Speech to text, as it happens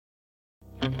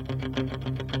You're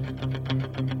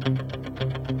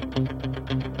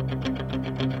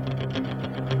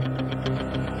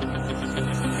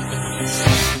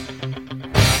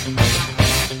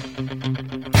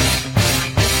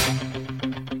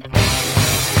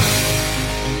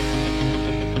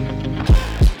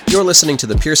listening to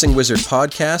the Piercing Wizard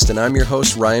podcast, and I'm your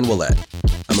host, Ryan Willett.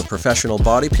 I'm a professional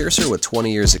body piercer with 20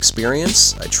 years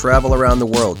experience. I travel around the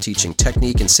world teaching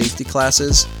technique and safety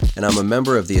classes, and I'm a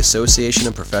member of the Association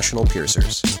of Professional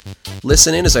Piercers.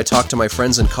 Listen in as I talk to my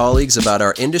friends and colleagues about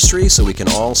our industry so we can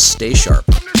all stay sharp.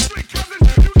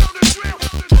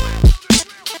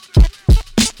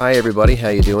 Hi everybody, how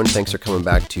you doing? Thanks for coming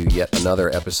back to yet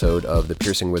another episode of the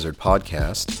Piercing Wizard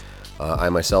podcast. I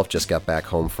myself just got back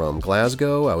home from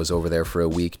Glasgow. I was over there for a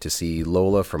week to see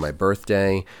Lola for my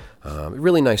birthday.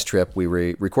 Really nice trip. We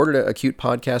recorded a cute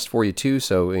podcast for you too,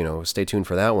 so stay tuned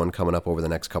for that one coming up over the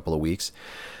next couple of weeks.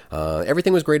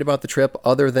 Everything was great about the trip,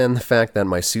 other than the fact that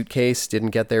my suitcase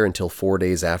didn't get there until 4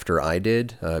 days after I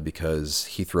did, because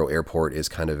Heathrow Airport is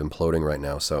kind of imploding right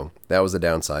now. So that was the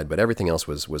downside, but everything else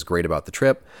was great about the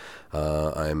trip.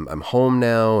 I'm home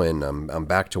now, and I'm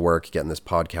back to work getting this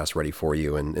podcast ready for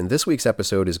you. And this week's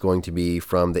episode is going to be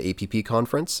from the APP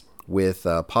conference with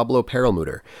Pablo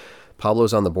Perelmuter.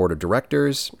 Pablo's on the board of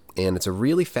directors, and it's a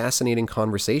really fascinating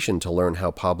conversation to learn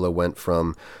how Pablo went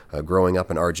from growing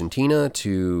up in Argentina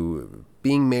to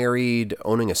being married,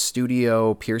 owning a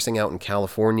studio, piercing out in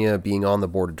California, being on the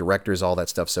board of directors, all that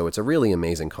stuff. So it's a really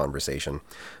amazing conversation,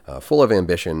 full of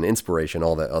ambition, inspiration,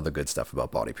 all that other good stuff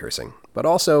about body piercing. But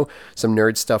also some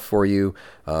nerd stuff for you.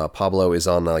 Pablo is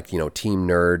on Team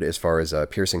Nerd as far as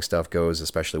piercing stuff goes,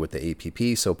 especially with the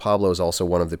APP. So Pablo is also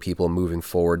one of the people moving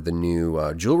forward the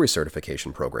new jewelry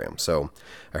certification program. So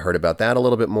I heard about that a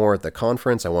little bit more at the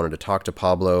conference. I wanted to talk to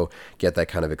Pablo, get that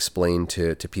kind of explained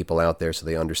to people out there so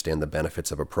they understand the benefits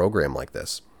of a program like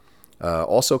this.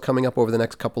 Also coming up over the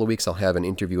next couple of weeks, I'll have an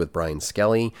interview with Brian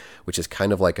Skelly, which is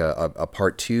kind of like a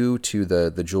part two to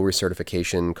the jewelry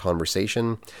certification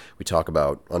conversation. We talk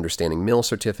about understanding mill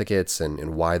certificates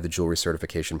and why the jewelry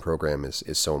certification program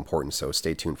is so important, so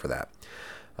stay tuned for that.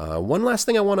 One last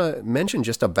thing I want to mention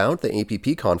just about the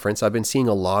APP conference. I've been seeing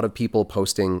a lot of people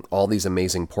posting all these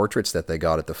amazing portraits that they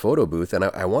got at the photo booth, and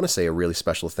I want to say a really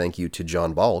special thank you to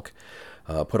John Balk.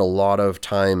 Put a lot of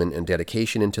time and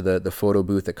dedication into the photo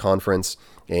booth at conference,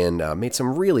 and made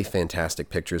some really fantastic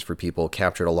pictures for people,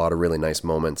 captured a lot of really nice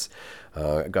moments.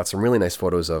 Got some really nice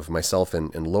photos of myself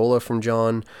and Lola from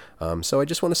John. So I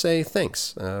just want to say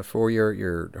thanks for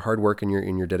your hard work and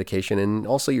your dedication, and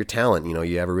also your talent.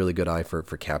 You have a really good eye for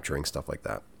capturing stuff like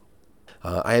that.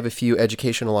 I have a few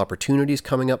educational opportunities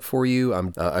coming up for you.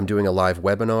 I'm doing a live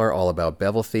webinar all about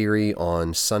bevel theory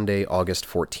on Sunday, August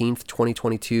 14th,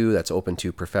 2022. That's open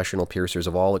to professional piercers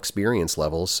of all experience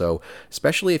levels. So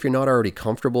especially if you're not already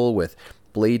comfortable with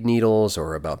blade needles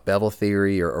or about bevel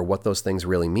theory or what those things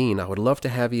really mean, I would love to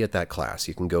have you at that class.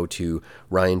 You can go to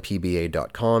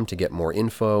ryanpba.com to get more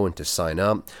info and to sign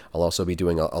up. I'll also be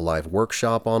doing a live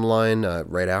workshop online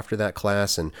right after that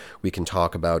class, and we can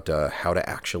talk about how to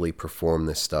actually perform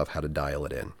this stuff, how to dial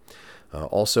it in.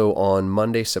 Also on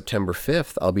Monday, September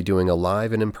 5th, I'll be doing a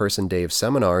live and in-person day of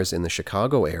seminars in the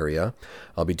Chicago area.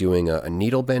 I'll be doing a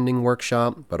needle bending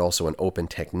workshop, but also an open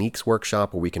techniques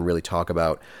workshop where we can really talk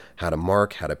about how to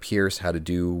mark, how to pierce, how to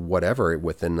do whatever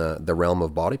within the realm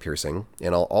of body piercing.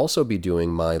 And I'll also be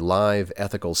doing my live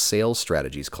ethical sales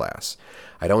strategies class.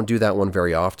 I don't do that one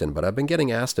very often, but I've been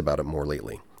getting asked about it more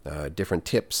lately. Different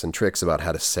tips and tricks about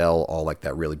how to sell all like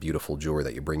that really beautiful jewelry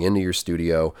that you bring into your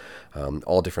studio,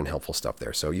 all different helpful stuff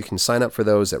there. So you can sign up for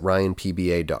those at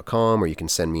ryanpba.com, or you can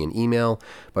send me an email.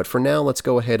 But for now, let's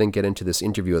go ahead and get into this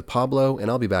interview with Pablo, and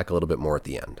I'll be back a little bit more at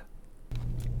the end.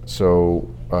 So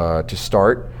to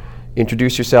start,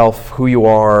 introduce yourself, who you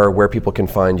are, where people can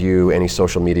find you, any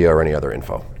social media or any other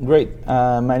info. Great.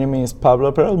 My name is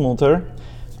Pablo Perelmuter.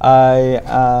 I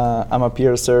am a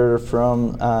piercer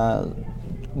from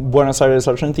Buenos Aires,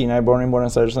 Argentina. I'm born in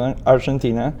Buenos Aires,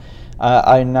 Argentina.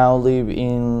 I now live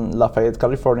in Lafayette,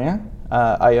 California.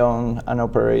 I own and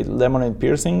operate Lemonade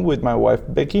Piercing with my wife,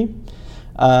 Becky.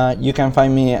 You can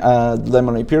find me at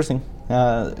Lemonade Piercing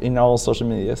in all social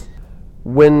medias.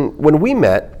 When we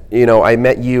met, I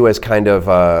met you as kind of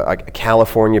a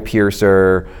California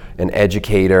piercer, an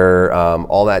educator,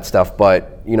 all that stuff.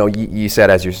 But you said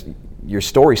as your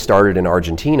story started in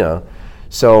Argentina,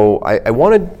 so I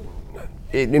wanted,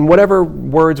 in whatever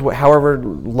words, however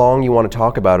long you want to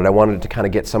talk about it, I wanted to kind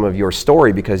of get some of your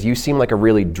story, because you seem like a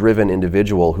really driven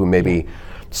individual who maybe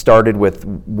started with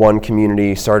one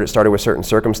community, started with certain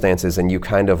circumstances, and you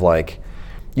kind of like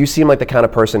you seem like the kind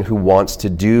of person who wants to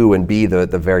do and be the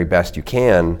very best you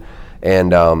can,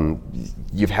 and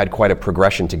you've had quite a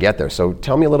progression to get there. So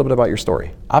tell me a little bit about your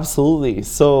story. Absolutely.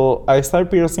 So I started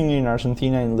piercing in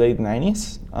Argentina in late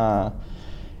 90s,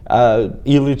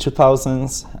 early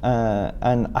 2000s,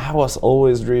 and I was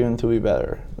always driven to be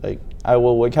better. Like, I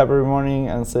will wake up every morning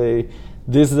and say,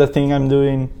 this is the thing I'm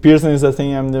doing, piercing is the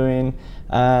thing I'm doing,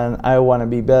 and I want to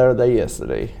be better than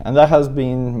yesterday. And that has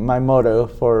been my motto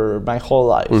for my whole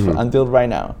life until right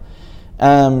now.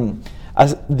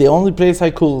 As the only place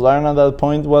I could learn at that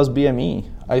point was BME.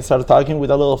 I started talking with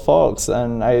a lot of folks,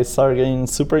 and I started getting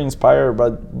super inspired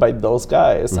by those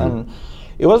guys. And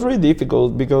it was really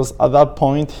difficult because at that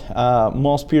point,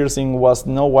 most piercing was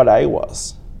not what I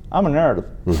was. I'm a nerd.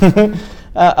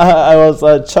 I was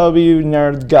a chubby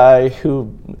nerd guy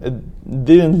who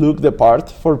didn't look the part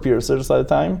for piercers at the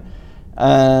time.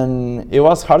 And it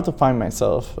was hard to find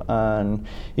myself. And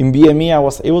in BME, I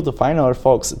was able to find other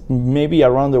folks, maybe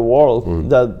around the world,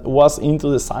 that was into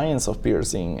the science of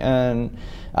piercing. And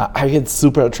I get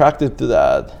super attracted to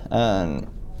that. And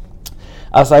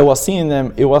as I was seeing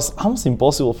them, it was almost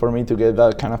impossible for me to get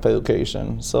that kind of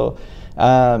education. So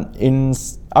in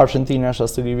Argentina,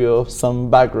 just to give you some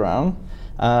background,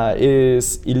 it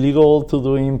is illegal to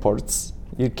do imports.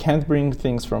 You can't bring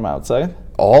things from outside.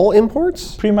 All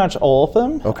imports? Pretty much all of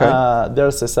them. Okay.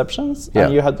 There's exceptions,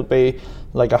 and you have to pay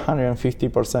like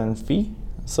 150% fee.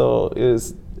 So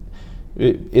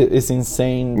it's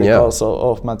insane the cost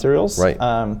of materials. Right.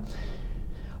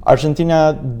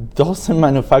 Argentina doesn't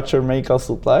manufacture medical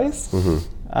supplies,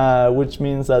 which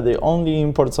means that the only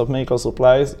imports of medical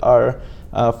supplies are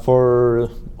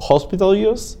for hospital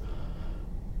use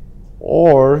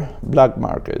or black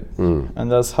market,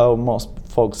 and that's how most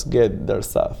folks get their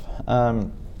stuff.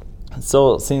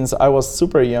 So since I was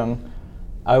super young,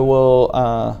 I will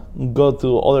go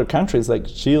to other countries like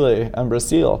Chile and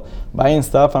Brazil, buying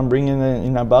stuff and bringing it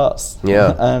in a bus.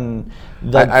 Yeah. And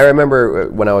I remember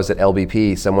when I was at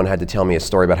LBP, someone had to tell me a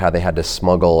story about how they had to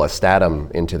smuggle a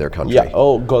Statum into their country. Yeah.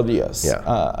 Oh God, yes.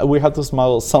 Yeah. We had to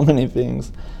smuggle so many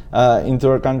things into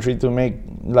our country to make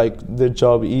like the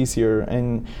job easier.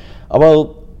 And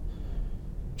about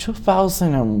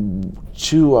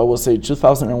 2002, I would say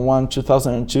 2001,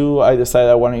 2002, I decided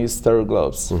I want to use sterile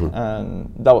gloves.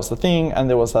 And that was the thing. And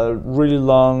there was a really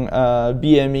long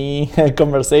BME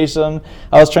conversation.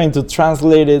 I was trying to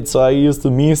translate it, so I used to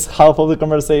miss half of the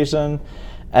conversation.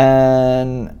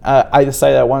 And I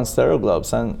decided I want sterile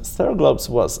gloves. And sterile gloves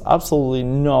was absolutely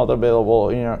not available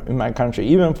in my country.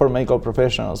 Even for medical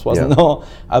professionals, was not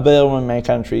available in my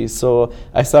country. So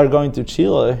I started going to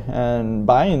Chile and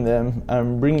buying them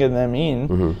and bringing them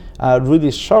in.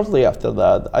 Really shortly after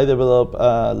that, I developed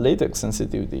latex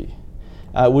sensitivity,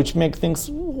 which makes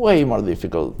things way more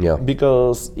difficult.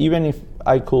 Because even if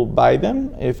I could buy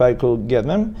them, if I could get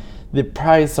them, the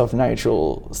price of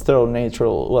sterile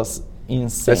natural was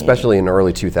insane. Especially in the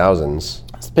early 2000s.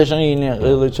 Especially in the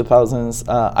early 2000s.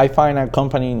 I find a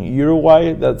company in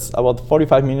Uruguay that's about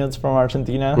 45 minutes from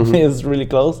Argentina. It's really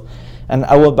close. And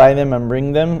I will buy them and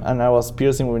bring them. And I was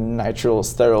piercing with nitrile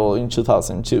sterile in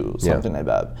 2002, something like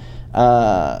that.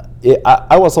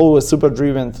 I was always super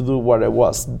driven to do what I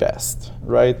was best,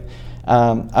 right?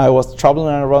 I was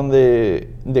traveling around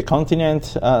the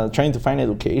continent trying to find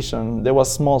education. There was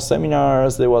small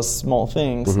seminars, there was small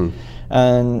things.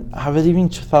 And I believe in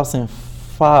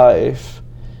 2005,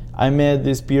 I met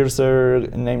this piercer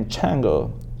named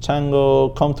Chango.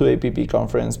 Chango come to APP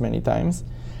conference many times,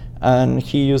 and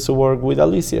he used to work with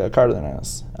Alicia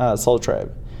Cardenas, Soul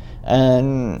Tribe.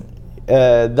 And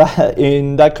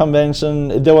in that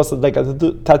convention, there was like a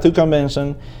tattoo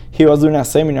convention. He was doing a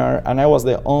seminar, and I was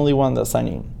the only one that signed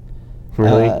in.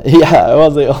 Really? I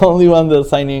was the only one that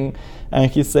signed in. And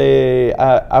he say,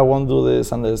 I won't do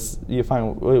this unless you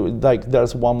find like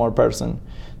there's one more person.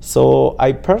 So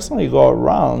I personally go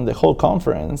around the whole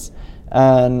conference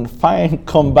and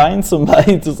combine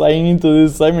somebody to sign into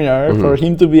this seminar for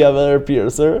him to be a better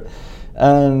piercer.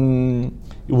 And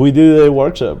we did a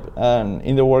workshop. And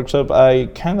in the workshop, I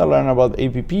kind of learned about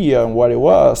APP and what it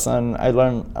was. And I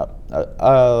learned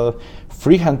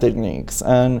freehand techniques,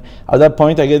 and at that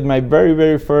point I get my very,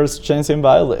 very first Shenzhen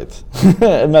Violet,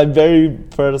 my very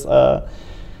first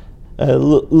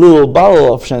little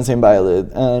bottle of Shenzhen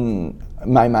Violet, and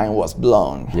my mind was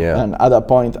blown. And at that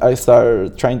point I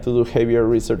started trying to do heavier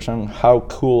research on how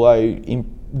could I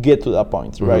get to that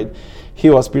point, right?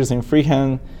 He was piercing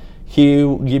freehand. He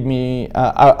give me,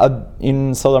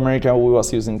 in South America we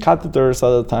was using catheters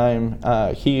at the time.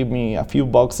 He gave me a few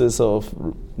boxes of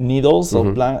needles,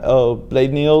 of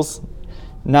blade needles,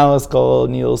 Now it's called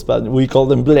needles, but we call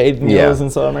them blade needles in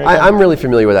South America. I'm really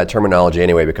familiar with that terminology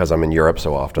anyway because I'm in Europe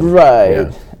so often.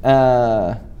 Right.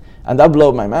 Yeah. And that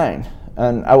blew my mind.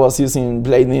 And I was using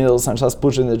blade needles and just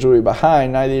pushing the jury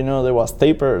behind. I didn't know there was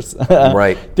tapers.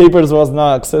 Right. Tapers was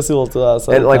not accessible to us.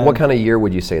 And like, what kind of year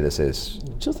would you say this is?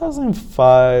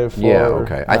 2005. Yeah.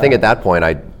 Okay. I think at that point,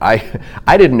 I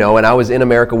didn't know, and I was in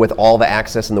America with all the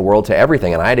access in the world to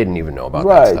everything, and I didn't even know about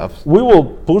that stuff. We will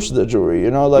push the jury.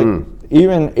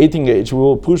 Even 18 gauge, we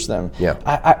will push them.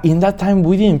 Yeah. In that time,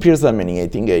 we didn't pierce that many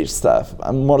 18 gauge stuff.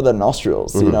 More than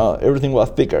nostrils. Everything was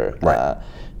thicker. Right.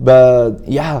 But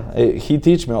yeah, he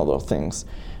teach me all those things.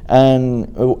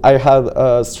 And I had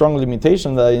a strong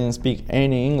limitation that I didn't speak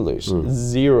any English,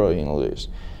 zero English.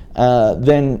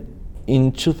 Then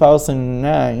in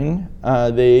 2009,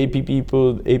 the APP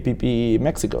put APP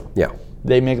Mexico. Yeah.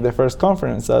 They make the first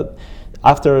conference that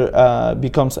after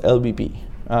becomes LBP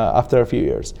after a few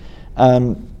years.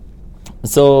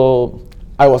 So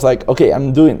I was like, okay,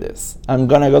 I'm doing this. I'm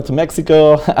gonna go to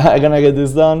Mexico. I'm gonna get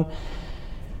this done.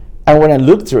 And when I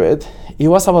looked through it, it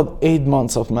was about 8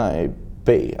 months of my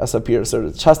pay as a piercer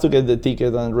just to get the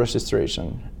ticket and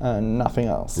registration and nothing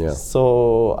else. Yeah.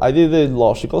 So I did the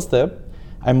logical step.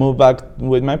 I moved back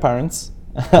with my parents.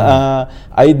 I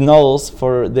ate noodles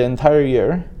for the entire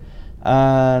year.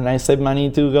 And I saved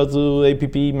money to go to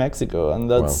APP Mexico. And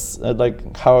that's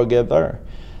like how I get there.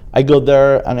 I got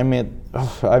there and I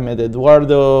met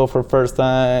Eduardo for first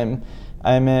time.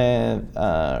 I met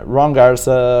Ron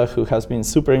Garza, who has been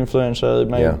super influential in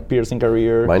my piercing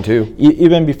career. Mine too.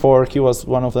 Even before, he was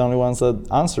one of the only ones that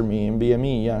answered me in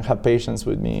BME and had patience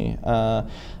with me.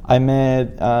 I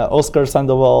met Oscar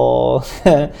Sandoval,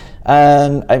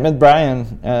 and I met Brian,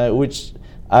 which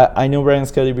I knew Brian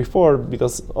Skelly before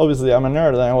because obviously I'm a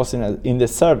nerd and I was in the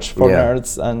search for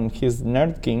nerds, and he's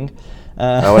Nerd King.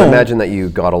 I would imagine that you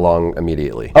got along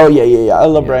immediately. Oh yeah. I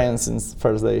love Brian since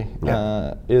first day.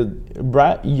 Yeah.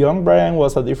 Young Brian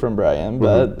was a different Brian,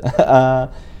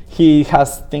 but he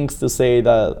has things to say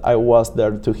that I was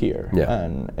there to hear,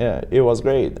 and it was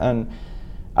great. And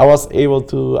I was able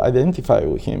to identify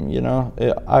with him.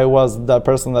 I was that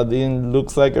person that didn't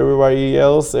look like everybody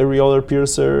else, every other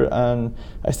piercer, and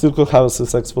I still could have a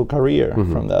successful career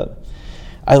from that.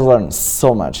 I learned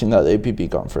so much in that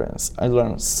APP conference. I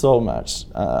learned so much.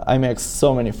 I met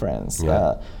so many friends.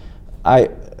 Yeah. I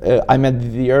met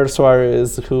Didier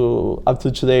Suarez, who up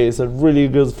to today is a really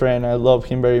good friend. I love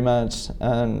him very much.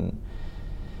 And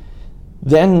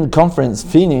then conference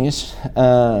finished,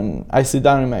 and I sit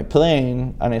down in my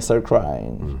plane and I start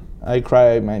crying. I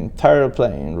cried my entire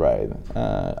plane ride.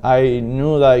 I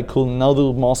knew that I could not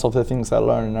do most of the things I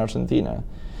learned in Argentina.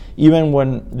 Even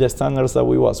when the standards that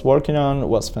we was working on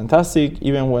was fantastic,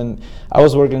 even when I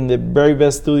was working in the very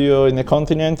best studio in the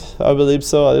continent, I believe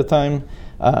so at the time,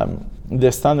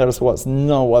 the standards was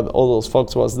not what all those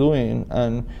folks was doing.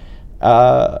 And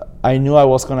I knew I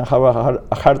was gonna have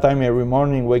a hard time every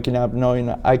morning waking up knowing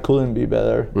I couldn't be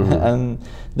better. And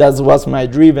that was my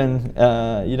driven,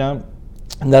 and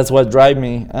that's what drive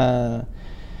me.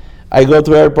 I go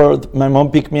to airport, my mom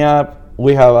picked me up,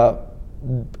 we have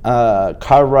a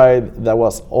car ride that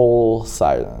was all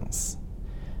silence.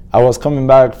 I was coming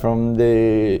back from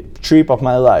the trip of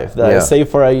my life that I saved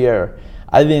for a year.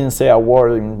 I didn't say a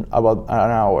word in about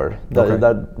an hour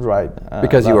that ride.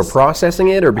 Because you were processing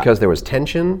it, or because there was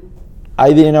tension?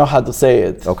 I didn't know how to say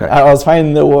it. Okay. I was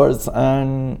finding the words,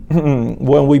 and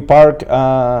when we park,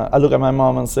 I look at my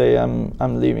mom and say,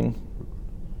 I'm leaving.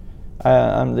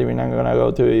 I'm leaving. I'm gonna go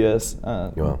to the US.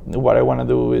 What I want to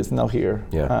do is not here.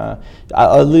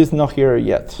 At least not here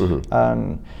yet.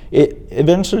 And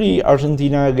eventually,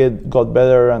 Argentina got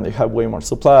better, and they have way more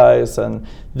supplies, and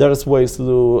there's ways to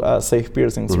do safe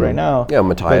piercings right now. Yeah,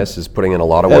 Matthias is putting in a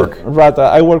lot of work. Rata,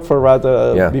 I worked for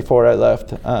Rata before I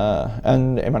left,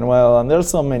 and Emmanuel, and there's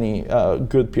so many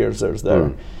good piercers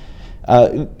there.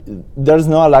 There's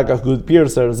no lack of good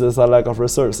piercers, there's a lack of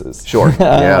resources. Sure.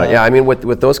 I mean,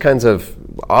 with those kinds of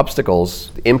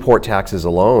obstacles, import taxes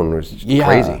alone is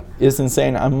crazy. It's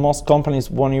insane, and most companies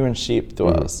won't even ship to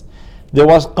us. There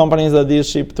was companies that did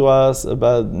ship to us,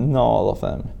 but not all of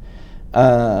them.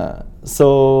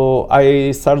 So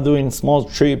I started doing small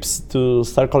trips to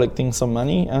start collecting some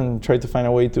money and try to find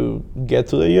a way to get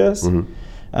to the US.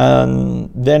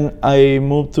 And then I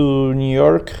moved to New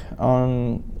York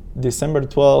on December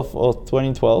 12th of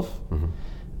 2012.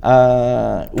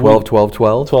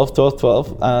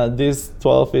 12. This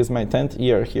 12 is my 10th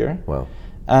year here. Wow.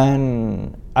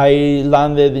 And I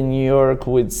landed in New York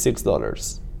with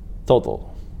 $6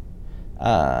 total.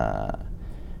 I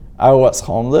was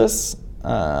homeless.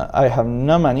 I have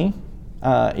no money.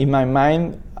 In my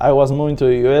mind, I was moving to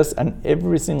the US, and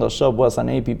every single shop was an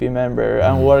APP member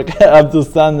and work up to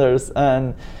standards.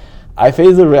 And I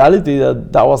faced the reality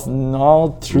that was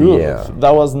not true. Yeah.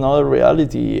 That was not a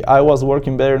reality. I was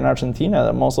working better in Argentina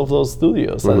than most of those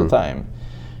studios at the time.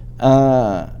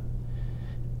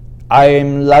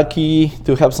 I'm lucky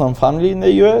to have some family in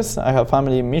the US. I have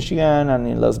family in Michigan and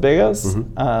in Las Vegas.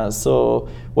 So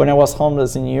when I was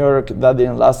homeless in New York, that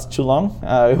didn't last too long.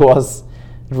 It was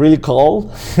really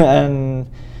cold. And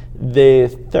the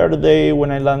third day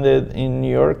when I landed in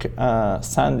New York,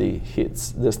 Sandy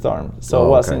hits the storm. So I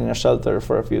was in a shelter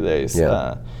for a few days,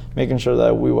 making sure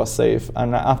that we were safe.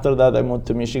 And after that, I moved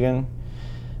to Michigan.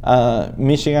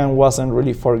 Michigan wasn't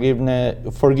really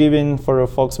forgiving for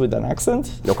folks with an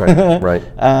accent. Okay, right.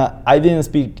 I didn't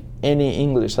speak any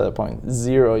English at that point,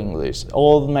 zero English.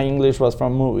 All my English was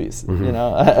from movies, you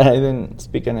know. I didn't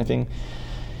speak anything.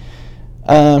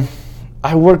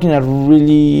 I work in a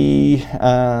really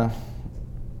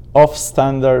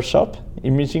off-standard shop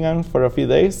in Michigan for a few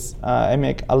days. I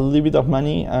make a little bit of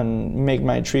money and make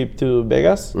my trip to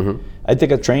Vegas. I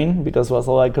take a train because it was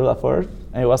all I could afford.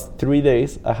 And it was 3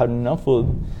 days. I had no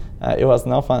food. It was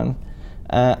no fun.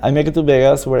 I make it to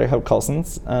Vegas where I have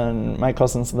cousins, and my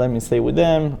cousins let me stay with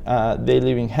them. They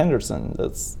live in Henderson.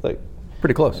 That's like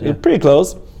pretty close. Yeah. Pretty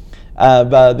close,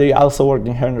 but they also work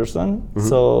in Henderson.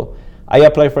 So I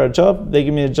applied for a job. They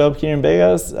give me a job here in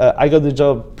Vegas. I got the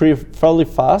job fairly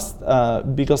fast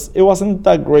because it wasn't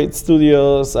that great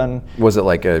studios. And was it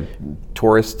like a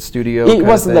tourist studio? It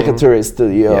wasn't like a tourist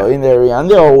studio in the area, and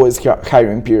they're always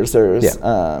hiring piercers.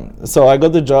 So I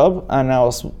got the job, and I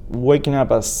was waking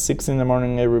up at 6 in the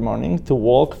morning every morning to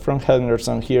walk from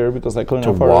Henderson here because I couldn't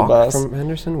afford a bus. From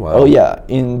Henderson? Wow. Oh yeah,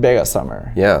 in Vegas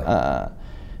summer.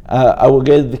 I would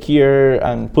get here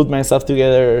and put myself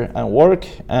together and work,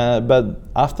 but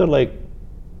after like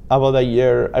about a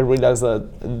year, I realized that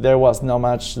there was not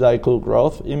much that I could grow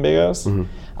in Vegas.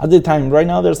 At the time, right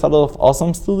now there's a lot of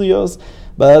awesome studios,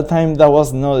 but at the time that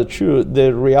was not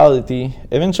the reality.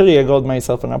 Eventually I got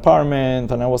myself an apartment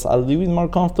and I was a little bit more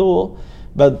comfortable,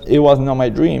 but it was not my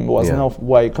dream. It was not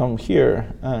why I come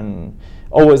here. And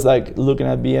always like looking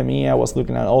at BME, I was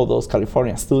looking at all those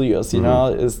California studios, you know,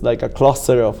 it's like a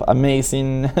cluster of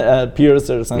amazing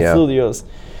piercers and studios.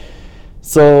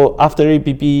 So after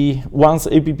APP, once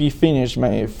APP finished,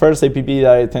 my first APP that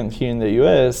I attended here in the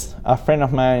US, a friend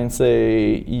of mine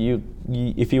say,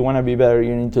 if you want to be better,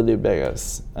 you need to leave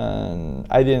Vegas. And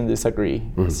I didn't disagree.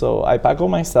 So I packed all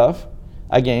my stuff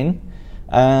again,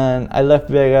 and I left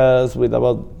Vegas with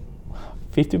about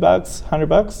 $50,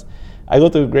 $100. I go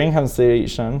to Greyhound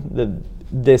Station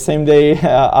the same day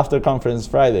after conference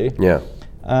Friday.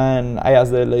 And I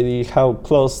asked the lady, how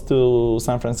close to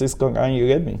San Francisco can you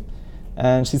get me?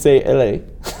 And she said, LA.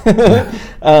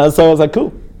 So I was like,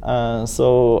 cool.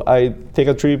 So I take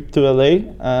a trip to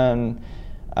LA, and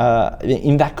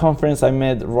in that conference I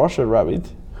met Roger Rabbit,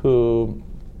 who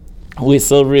we're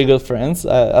still really good friends.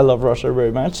 I love Roger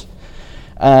very much.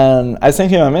 And I sent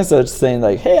him a message saying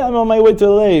like, hey, I'm on my way to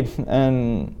LA.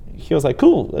 And he was like,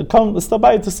 cool, come stop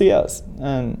by to see us.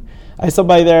 And I stopped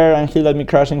by there, and he let me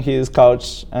crash in his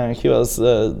couch, and he was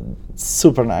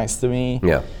super nice to me.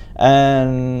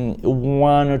 And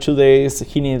 1 or 2 days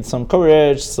he needed some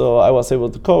coverage, so I was able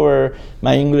to cover.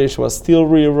 My English was still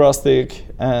really rustic,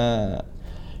 and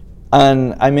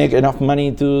I make enough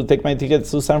money to take my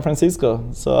tickets to San Francisco.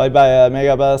 So I buy a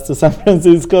mega bus to San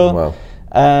Francisco.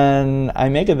 And I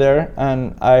make it there,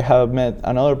 and I have met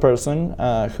another person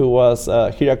who was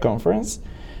here at conference,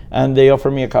 and they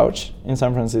offered me a couch in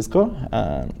San Francisco.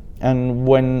 And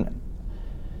when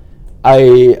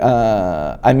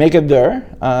I make it there,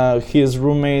 his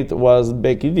roommate was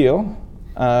Becky Deal,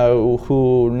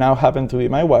 who now happened to be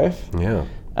my wife.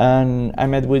 And I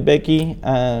met with Becky,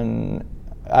 and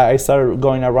I started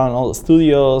going around all the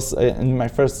studios in my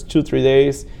first 2-3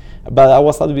 days. But I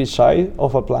was a little bit shy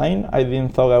of applying. I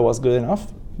didn't thought I was good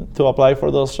enough to apply for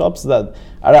those shops that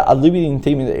are a little bit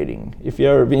intimidating. If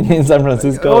you've ever been in San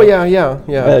Francisco,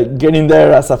 getting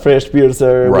there as a fresh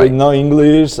piercer with no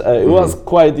English, it was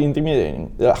quite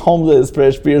intimidating. Homeless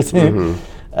fresh piercing.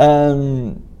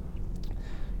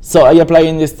 So I applied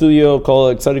in this studio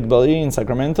called Exotic Body in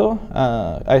Sacramento.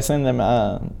 I sent them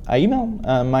an email.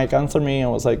 Mike answered me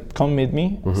and was like, come meet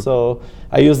me. So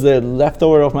I used the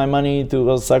leftover of my money to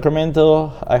go to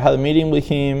Sacramento. I had a meeting with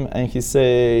him, and he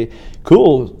said,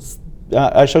 cool.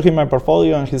 I showed him my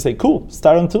portfolio, and he said, cool,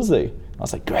 start on Tuesday. I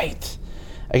was like, great.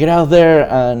 I get out there,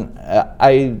 and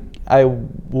I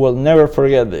will never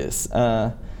forget this.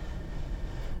 I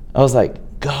was like,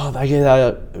 God, I get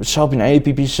a shop in an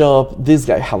APP shop. This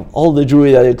guy have all the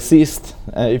jewelry that exists.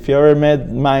 If you ever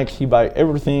met Mike, he buy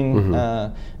everything,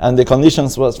 and the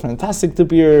conditions was fantastic to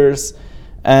pierce.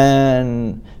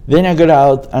 And then I got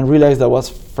out and realized that was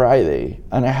Friday,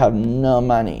 and I have no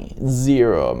money,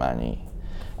 zero money.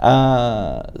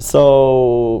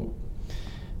 So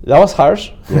that was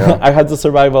harsh. Yeah. I had to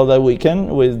survive all that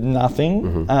weekend with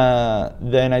nothing.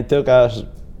 Then I took a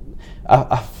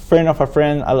friend of a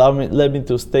friend let me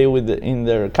to stay in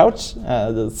their couch,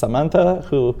 the Samantha,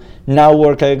 who now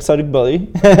work at Exotic Body.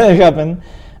 Happened.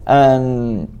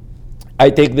 And I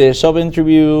take the job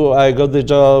interview, I got the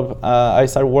job, I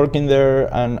started working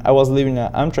there, and I was living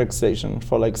at Amtrak station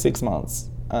for like 6 months.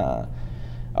 I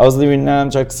was living at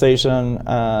Amtrak station.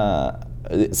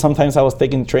 Sometimes I was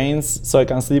taking trains, so I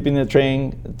can sleep in the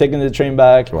train, taking the train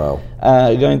back. Wow.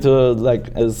 Going to like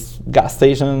a gas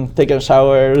station, taking a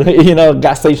shower,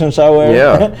 gas station shower.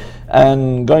 Yeah.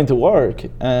 And going to work.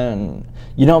 And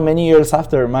many years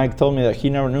after, Mike told me that he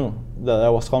never knew that I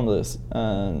was homeless.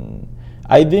 And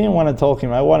I didn't want to tell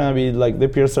him. I want to be like the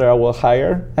piercer I will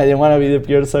hire. I didn't want to be the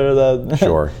piercer that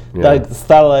Sure. Yeah.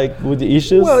 start with the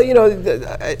issues. Well,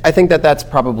 I think that's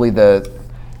probably I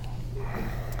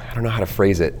don't know how to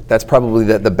phrase it. That's probably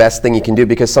the best thing you can do,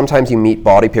 because sometimes you meet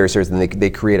body piercers and they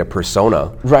create a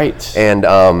persona. Right. And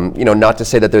not to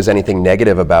say that there's anything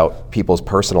negative about people's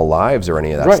personal lives or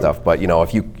any of that stuff, but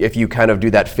if you kind of do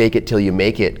that fake it till you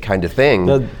make it kind of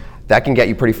thing, that can get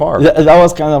you pretty far. That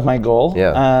was kind of my goal.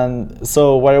 Yeah. And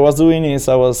so what I was doing is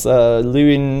I was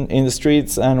living in the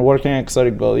streets and working at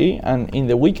Exotic Body. And in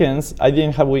the weekends, I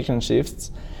didn't have weekend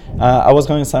shifts. I was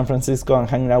going to San Francisco and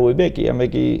hanging out with Becky, and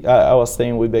I was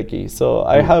staying with Becky. So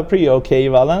I had a pretty okay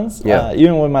balance. Yeah.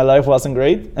 Even when my life wasn't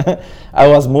great, I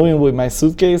was moving with my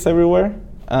suitcase everywhere.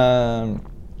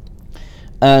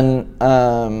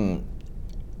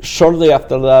 Shortly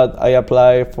after that, I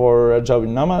applied for a job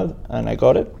in Nomad, and I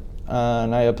got it.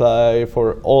 And I applied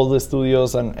for all the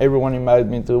studios, and everyone invited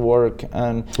me to work.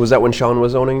 And was that when Sean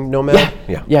was owning Nomad?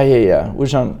 Yeah. With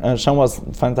Sean, Sean was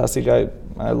fantastic. I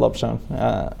love Sean.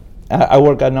 I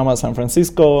work at Nomad San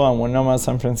Francisco, and when Nomad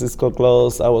San Francisco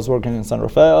closed, I was working in San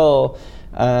Rafael,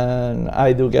 and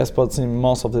I do guest spots in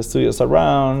most of the studios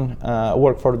around. I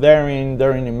work for Darin.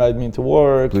 Darin invited me to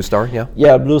work. Blue Star, yeah?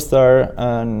 Yeah, Blue Star.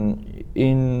 And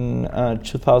in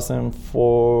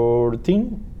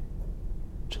 2014,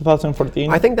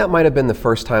 I think that might have been the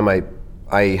first time I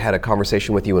had a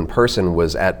conversation with you in person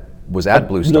was at Blue Star.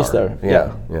 Blue Star,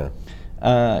 yeah. Yeah.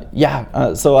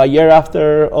 So a year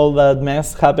after all that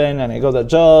mess happened, and I got a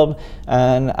job,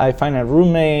 and I find a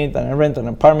roommate, and I rent an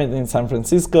apartment in San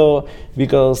Francisco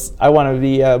because I want to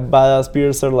be a badass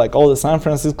piercer like all the San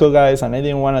Francisco guys, and I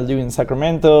didn't want to live in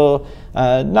Sacramento.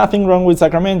 Nothing wrong with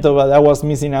Sacramento, but I was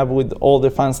missing out with all the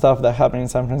fun stuff that happened in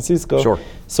San Francisco. Sure.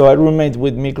 So I roommate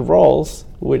with Mick Rawls,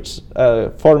 which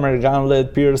former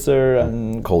Gauntlet piercer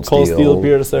and Cold Steel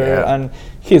piercer, and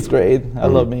he's great. I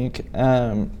love Mick.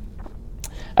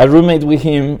 I roommate with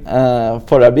him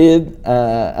for a bit,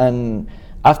 and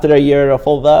after a year of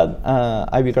all that,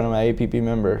 I became an APP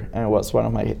member, and it was one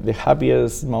of the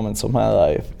happiest moments of my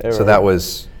life ever. So that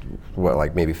was, what,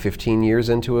 like maybe 15 years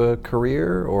into a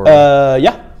career, or?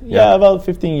 Yeah, about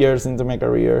 15 years into my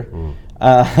career.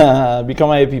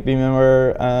 Become an APP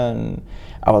member, and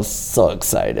I was so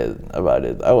excited about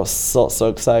it. I was so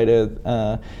excited.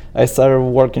 I started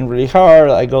working really hard.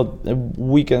 I got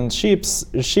weekend shifts.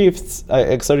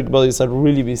 Exotic Body is a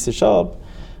really busy shop.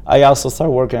 I also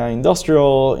started working at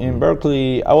Industrial in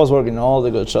Berkeley. I was working all the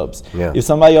good shops. Yeah. If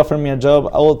somebody offered me a job,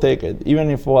 I will take it. Even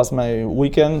if it was my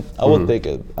weekend, I would take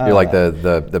it. You're like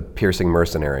the piercing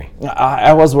mercenary.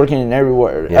 I was working in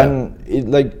everywhere. Yeah. And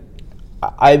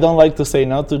I don't like to say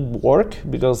no to work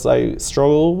because I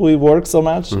struggle with work so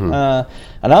much. And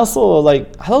also, I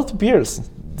love to pierce.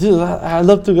 Dude, I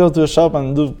love to go to a shop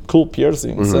and do cool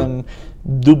piercings and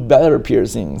do better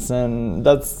piercings. And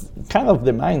that's kind of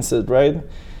the mindset, right?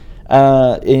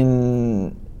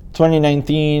 In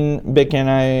 2019, Becky and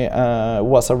I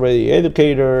was already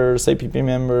educators, APP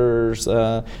members,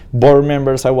 board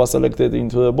members. I was elected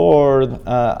into the board.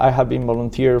 I have been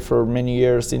volunteer for many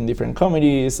years in different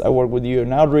committees. I work with you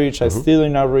in outreach. I still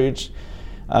in outreach.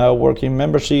 I work in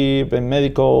membership and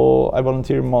medical. I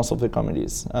volunteer in most of the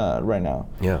committees right now.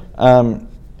 Yeah.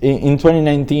 In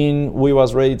 2019, we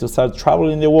was ready to start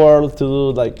traveling the world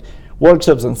to do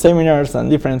workshops and seminars and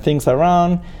different things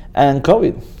around. And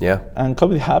COVID. Yeah. And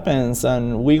COVID happens,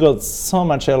 and we got so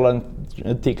much airline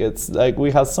tickets.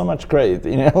 We had so much credit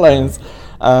in airlines.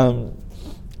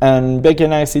 And Becky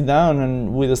and I sit down,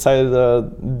 and we decided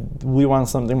that we want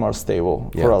something more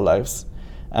stable for our lives.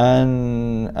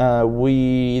 And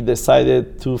we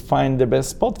decided to find the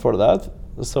best spot for that.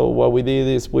 So what we did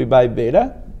is we buy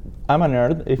data. I'm a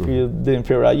nerd, if you didn't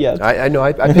figure out yet. I know,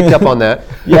 I picked up on that.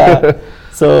 Yeah.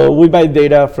 So we buy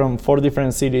data from 4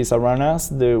 different cities around us,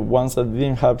 the ones that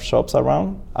didn't have shops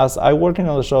around. As I work in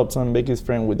all the shops and make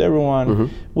friends with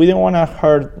everyone, we didn't want to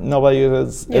hurt nobody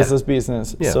else's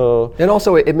business. Yeah. So, and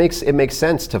also it makes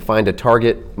sense to find a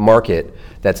target market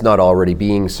that's not already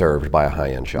being served by a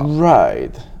high-end shop.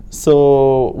 right.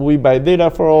 So we buy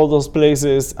data for all those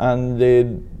places, and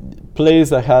the place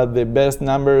that had the best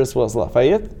numbers was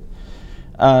Lafayette.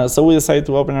 So we decided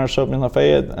to open our shop in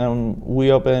Lafayette, and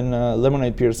we opened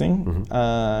Lemonade Piercing,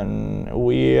 and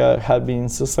we have been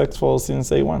successful since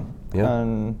day one. Yeah.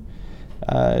 And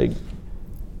I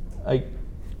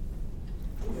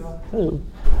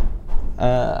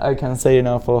can't say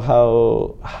enough of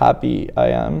how happy I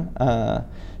am.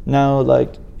 Now,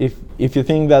 like, if you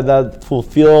think that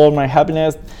fulfill all my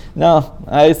happiness, no,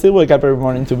 I still wake up every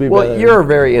morning to be better. Well, you're a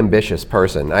very ambitious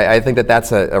person. I think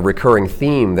that's a recurring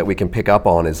theme that we can pick up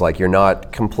on, is like you're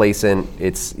not complacent.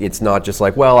 It's not just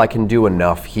like, well, I can do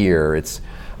enough here. It's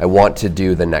I want to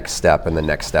do the next step and the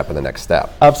next step and the next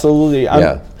step. Absolutely.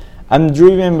 I'm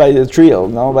driven by the thrill,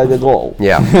 not by the goal.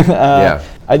 Yeah. Yeah.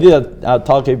 I did a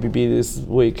talk APP this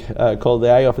week called The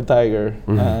Eye of the Tiger,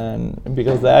 and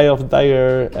because the eye of the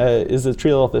tiger is the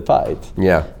thrill of the fight.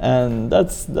 Yeah. And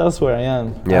that's where I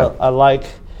am. Yeah. I like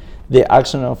the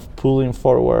action of pulling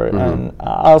forward, and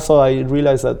also I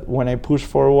realize that when I push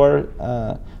forward,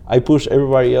 I push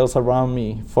everybody else around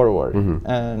me forward,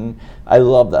 and I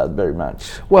love that very much.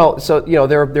 Well, so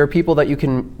there are people that you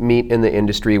can meet in the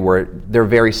industry where they're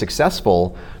very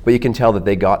successful, but you can tell that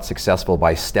they got successful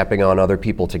by stepping on other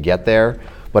people to get there.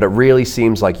 But it really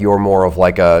seems like you're more of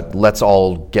like a let's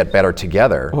all get better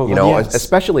together. Yes.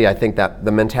 Especially I think that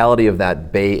the mentality of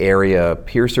that Bay Area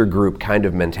piercer group kind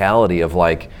of mentality of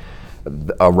like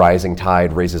a rising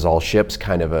tide raises all ships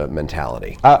kind of a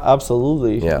mentality.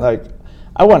 Absolutely. Yeah. Like,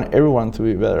 I want everyone to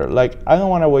be better. Like, I don't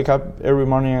want to wake up every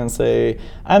morning and say,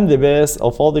 I'm the best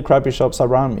of all the crappy shops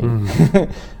around me.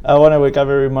 I want to wake up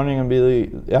every morning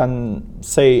and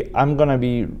say, I'm going to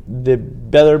be the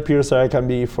better piercer I can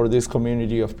be for this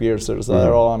community of piercers that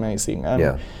are all amazing.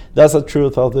 And that's the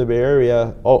truth of the Bay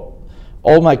Area.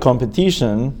 All my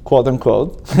competition, quote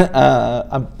unquote,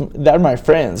 they're my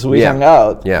friends. We hang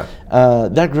out. Yeah.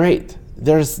 They're great.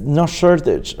 There's no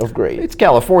shortage of great. It's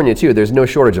California too. There's no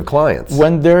shortage of clients.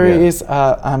 When there is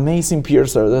an amazing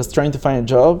piercer that's trying to find a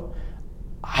job,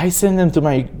 I send them to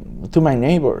my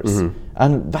neighbors,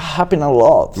 and that happens a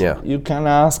lot. Yeah. You can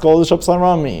ask all the shops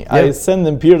around me. Yeah. I send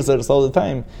them piercers all the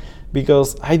time,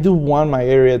 because I do want my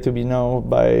area to be known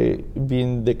by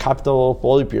being the capital of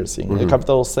body piercing, the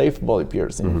capital of safe body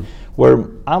piercing, where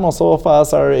almost all of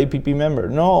us are APP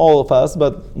members. Not all of us,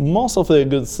 but most of the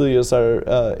good studios are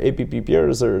APP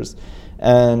piercers,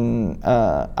 and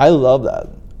I love that.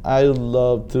 I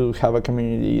love to have a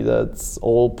community that's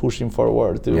all pushing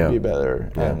forward to be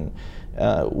better. And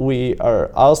we are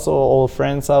also all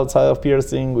friends outside of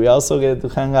piercing. We also get to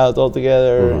hang out all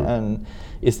together, and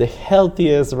it's the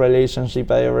healthiest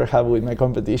relationship I ever have with my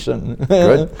competition.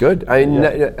 Good. I mean,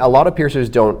 a lot of piercers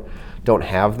don't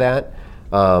have that.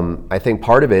 I think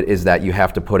part of it is that you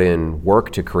have to put in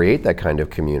work to create that kind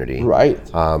of community. Right.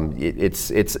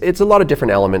 It's a lot of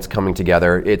different elements coming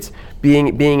together. It's being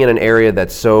in an area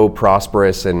that's so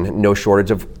prosperous and no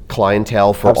shortage of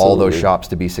clientele for all those shops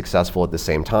to be successful at the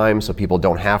same time, so people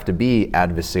don't have to be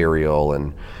adversarial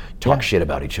and talk shit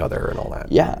about each other and all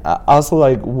that. Yeah. Also,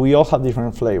 like, we all have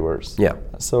different flavors. Yeah.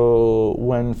 So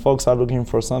when folks are looking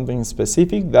for something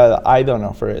specific that I don't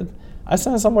offer it, I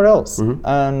send it somewhere else,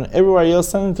 and everybody else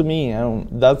send it to me, and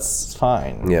that's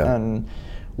fine. Yeah. And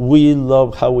we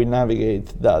love how we navigate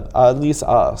that. At least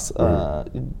us.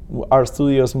 Our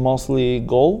studio's mostly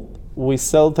gold. We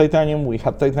sell titanium. We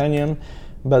have titanium,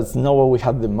 but it's not what we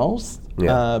have the most.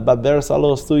 Yeah. But there's a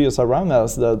lot of studios around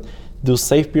us that do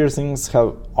safe piercings,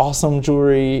 have awesome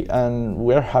jewelry, and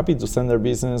we're happy to send the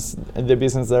business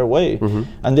their way.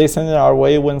 And they send it our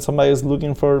way when somebody is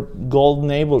looking for gold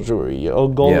navel jewelry or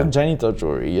gold genital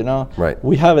jewelry, Right.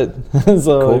 We have it.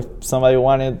 So Cool. if somebody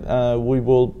want it, we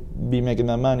will be making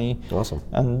that money. Awesome.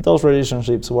 And those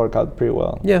relationships work out pretty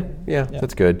well. Yeah,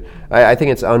 that's good. I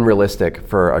think it's unrealistic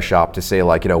for a shop to say,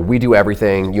 like, we do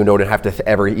everything. You don't have to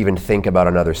ever even think about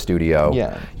another studio.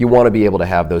 Yeah. You want to be able to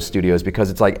have those studios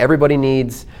because it's like everybody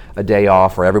needs a day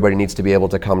off, or everybody needs to be able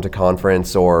to come to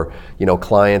conference, or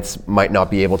clients might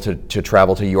not be able to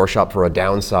travel to your shop for a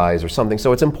downsize or something.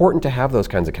 So it's important to have those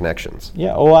kinds of connections.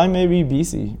 Yeah, or I may be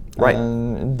busy. Right.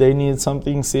 And they need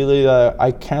something silly that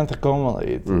I can't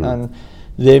accommodate. And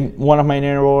one of my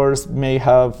neighbors may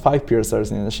have 5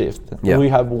 piercers in the shift. Yeah. We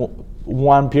have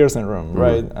one piercing room,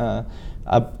 right?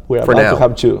 We're For about now. to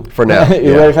have 2. For now,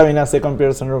 yeah. We're having a second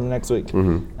piercing room next week.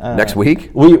 Next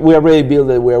week? We already built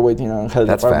it. We're waiting on health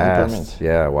That's department fast. permit.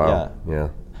 Yeah, wow.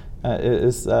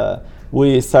 Yeah.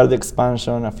 We started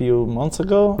expansion a few months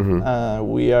ago.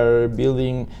 We are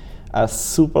building a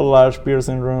super large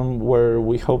piercing room where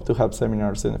we hope to have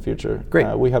seminars in the future. Great.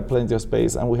 We have plenty of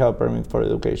space and we have a permit for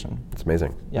education. It's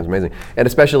amazing. Yeah. It's amazing. And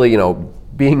especially,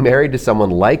 being married to someone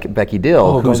like Becky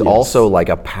Dill, who's God, yes. also like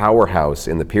a powerhouse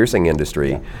in the piercing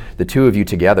industry, the two of you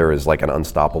together is like an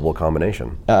unstoppable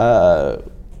combination. Can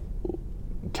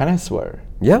I swear?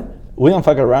 Yeah. We don't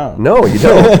fuck around. No, you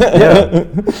don't.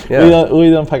 Yeah. We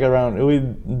don't fuck around. We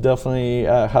definitely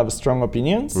have strong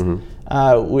opinions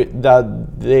that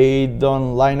they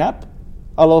don't line up.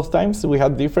 A lot of times we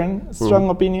have different strong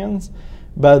opinions,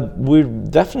 but we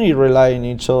definitely rely on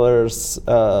each other's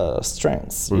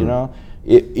strengths.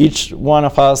 Each one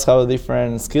of us have a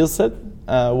different skill set.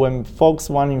 When folks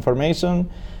want information,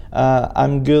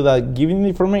 I'm good at giving the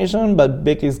information, but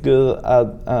Becky's good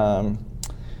at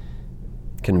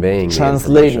Conveying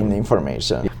translating the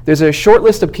information. There's a short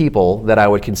list of people that I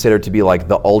would consider to be like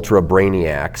the ultra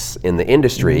brainiacs in the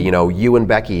industry. You and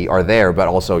Becky are there, but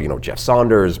also, Jeff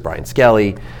Saunders, Brian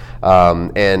Skelly.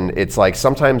 And it's like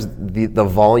sometimes the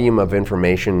volume of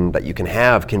information that you can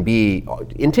have can be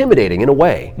intimidating in a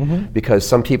way, because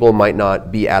some people might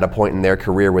not be at a point in their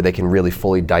career where they can really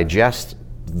fully digest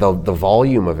the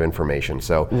volume of information.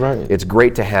 So it's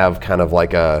great to have kind of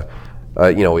like a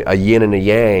yin and a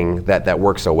yang that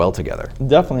works so well together.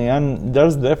 Definitely, and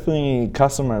there's definitely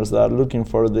customers that are looking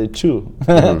for the 2.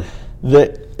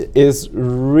 It's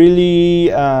really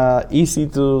easy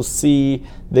to see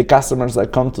the customers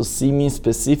that come to see me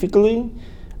specifically,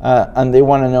 and they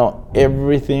want to know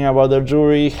everything about their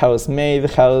jewelry, how it's made,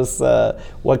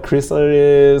 what crystal it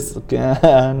is,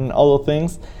 and all the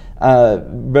things.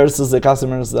 Versus the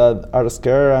customers that are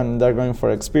scared and they're going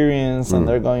for experience and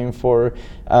they're going for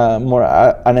more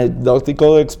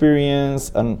anecdotal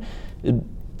experience. And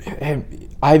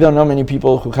I don't know many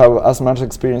people who have as much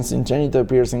experience in genital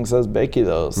piercings as Becky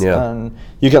does. Yeah. And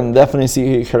you can definitely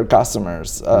see her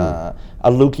customers are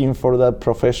looking for that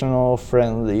professional,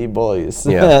 friendly voice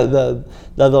that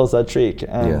does that trick,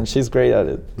 and she's great at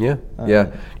it. Yeah.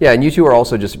 And you two are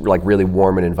also just like really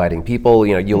warm and inviting people.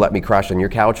 You let me crash on your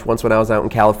couch once when I was out in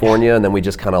California, and then we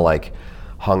just kind of like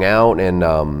hung out. And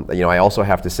I also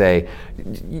have to say,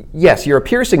 yes, you're a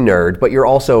piercing nerd, but you're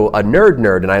also a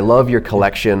nerd, and I love your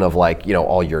collection of like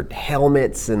all your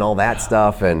helmets and all that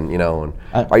stuff. And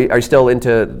are you still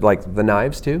into like the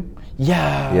knives too?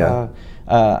 Yeah.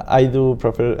 I do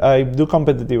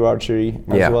competitive archery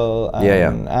as well.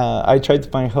 And, I try to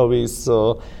find hobbies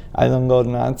so I don't go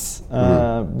nuts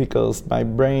because my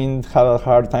brain have a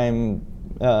hard time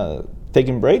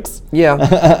taking breaks.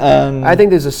 I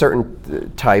think there's a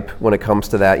certain type when it comes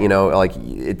to that. Like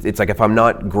it's like if I'm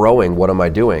not growing, what am I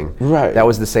doing? Right. That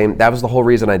was the whole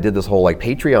reason I did this whole like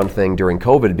Patreon thing during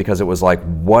COVID, because it was like,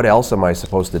 what else am I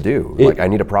supposed to do? I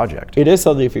need a project. It is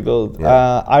so difficult.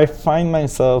 I find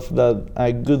myself that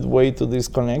a good way to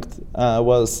disconnect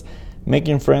was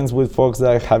making friends with folks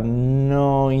that have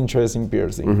no interest in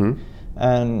piercing.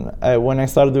 And when I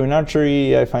started doing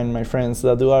archery, I find my friends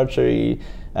that do archery,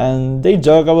 and they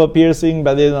joke about piercing,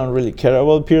 but they don't really care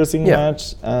about piercing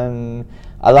much, and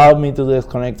allowed me to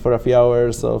disconnect for a few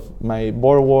hours of my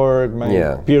board work,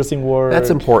 my piercing work. That's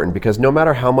important, because no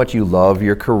matter how much you love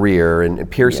your career in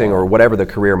piercing or whatever the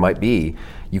career might be,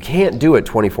 you can't do it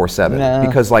 24/7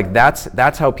 because like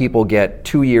that's how people get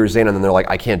 2 years in and then they're like,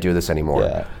 I can't do this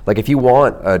anymore. Like if you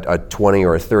want a 20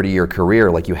 or a 30-year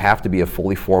career, like you have to be a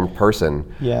fully formed person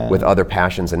with other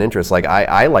passions and interests. Like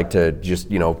I like to just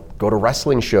go to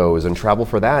wrestling shows and travel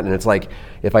for that, and it's like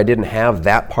if I didn't have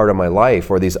that part of my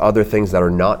life or these other things that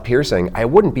are not piercing, I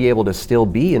wouldn't be able to still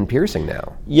be in piercing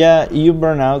now. You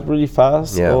burn out really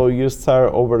fast, or you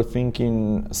start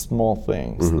overthinking small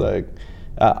things. Like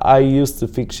I used to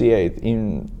fixate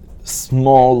in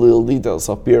small little details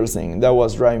of piercing. That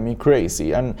was driving me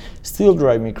crazy and still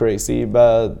drive me crazy,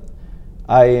 but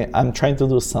I'm trying to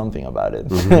do something about it,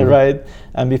 right?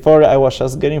 And before I was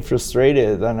just getting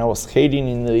frustrated and I was hating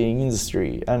in the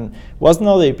industry, and it was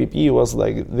not the APP, it was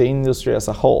like the industry as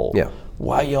a whole.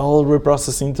 Why all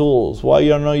reprocessing tools? Why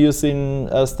you're not using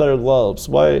sterile gloves?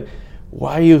 Why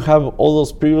you have all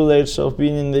those privileges of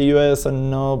being in the US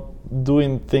and not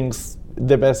doing things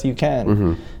the best you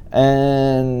can?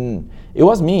 And it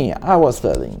was me. I was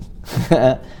failing.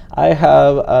 I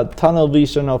have a tunnel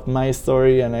vision of my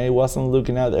story, and I wasn't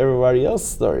looking at everybody else's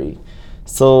story.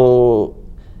 So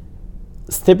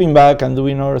stepping back and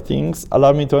doing other things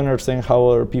allowed me to understand how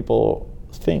other people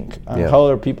think and how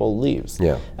other people live.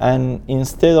 And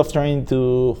instead of trying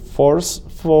to force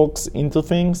folks into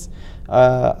things,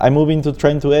 I move into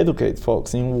trying to educate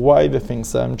folks in why the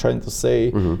things I'm trying to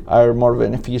say are more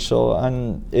beneficial,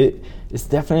 and it's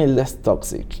definitely less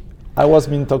toxic. I was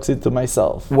being toxic to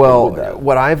myself. Well,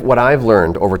 what I've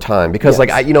learned over time, because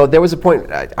there was a point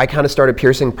I kind of started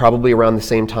piercing probably around the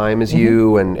same time as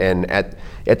you, and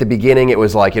at the beginning it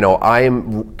was like, I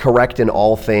am correct in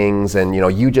all things, and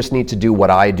you just need to do what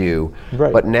I do.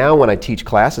 Right. But now when I teach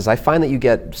classes, I find that you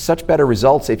get such better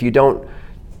results if you don't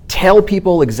tell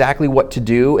people exactly what to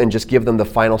do and just give them the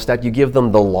final step. You give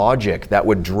them the logic that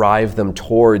would drive them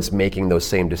towards making those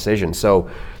same decisions. So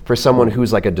for someone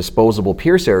who's like a disposable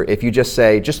piercer, if you just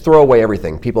say, just throw away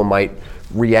everything, people might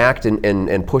react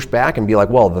and push back and be like,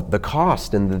 well, the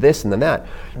cost and the this and the that.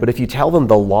 But if you tell them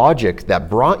the logic that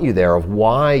brought you there of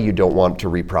why you don't want to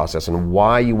reprocess and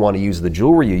why you want to use the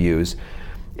jewelry you use,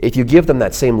 if you give them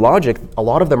that same logic, a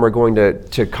lot of them are going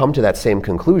to come to that same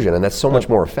conclusion, and that's so much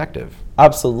more effective.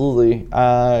 Absolutely.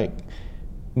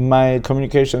 My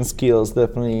communication skills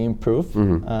definitely improve.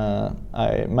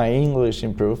 My English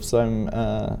improves, so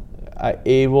I'm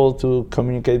able to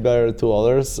communicate better to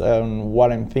others on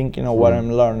what I'm thinking or what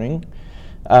I'm learning.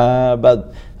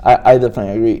 But I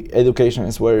definitely agree. Education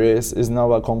is where it is. It's not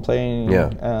about complaining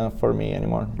for me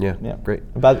anymore. Yeah, great.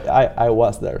 But I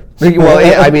was there.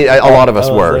 Well, I mean, a lot of us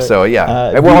were. There. So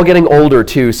yeah, and we're all getting older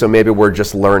too. So maybe we're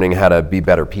just learning how to be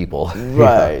better people.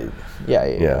 Right.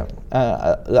 Yeah.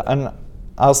 And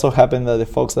also happened that the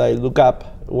folks that I look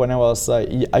up when I was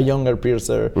a younger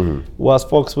piercer was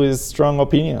folks with strong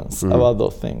opinions about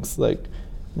those things. Like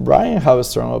Brian has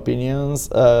strong opinions.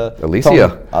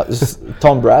 Alicia.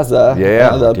 Tom Braza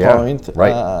at that point.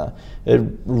 Right.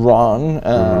 Ron.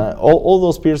 All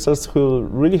those piercers who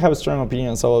really have strong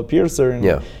opinions about piercing,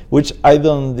 which I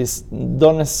don't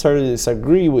necessarily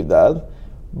disagree with that,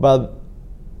 but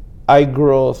I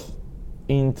grow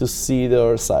in to see the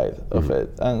other side of it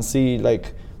and see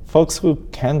like folks who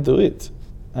can do it.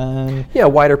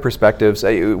 Wider perspectives.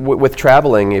 With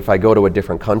traveling, if I go to a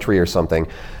different country or something,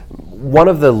 one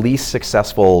of the least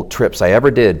successful trips I ever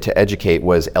did to educate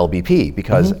was LBP,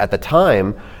 because at the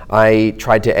time I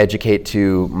tried to educate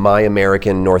to my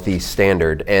American Northeast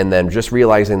standard, and then just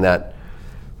realizing that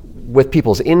with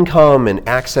people's income and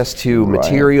access to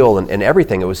material and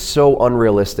everything, it was so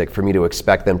unrealistic for me to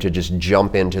expect them to just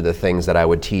jump into the things that I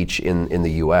would teach in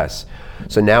the US.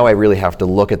 So now I really have to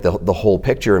look at the whole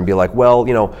picture and be like, well,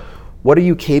 what are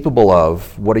you capable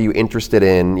of? What are you interested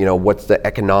in? What's the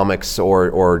economics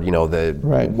or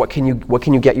what can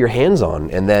you get your hands on,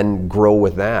 and then grow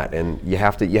with that. And you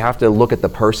have to look at the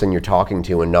person you're talking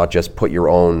to and not just put your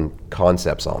own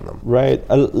concepts on them. Right.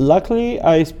 Luckily,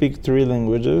 I speak 3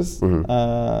 languages.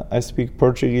 I speak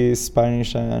Portuguese,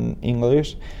 Spanish, and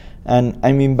English, and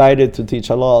I'm invited to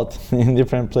teach a lot in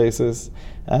different places.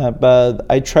 But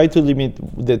I try to limit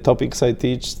the topics I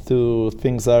teach to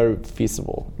things that are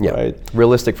feasible, right?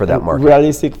 Realistic for that market.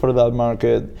 Realistic for that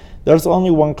market. There's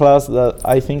only one class that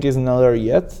I think is not there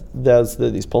yet. That's the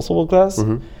disposable class.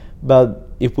 But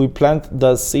if we plant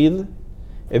that seed,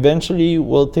 eventually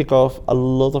we'll take off a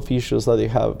lot of issues that they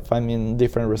have finding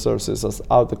different resources as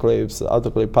autoclaves,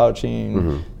 autoclave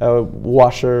pouching,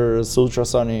 washers,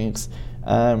 ultrasonics.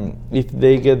 If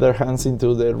they get their hands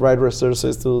into the right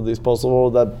resources to disposable,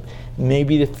 that may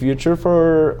be the future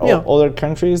for other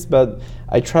countries. But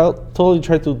I totally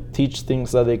try to teach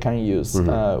things that they can use.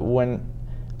 When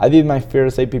I did my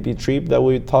first APP trip that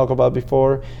we talked about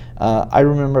before, I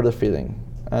remember the feeling,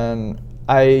 and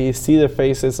I see the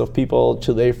faces of people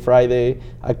today, Friday,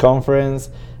 at conference,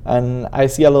 and I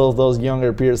see a lot of those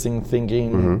younger piercing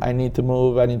thinking, I need to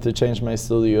move, I need to change my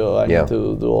studio, I need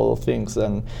to do all the things,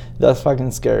 and that's fucking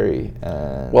scary.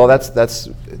 Well,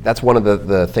 that's one of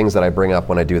the things that I bring up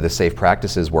when I do the Safe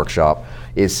Practices workshop,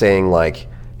 is saying like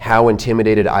how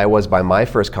intimidated I was by my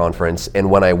first conference, and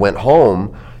when I went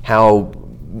home, how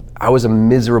I was a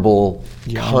miserable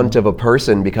cunt of a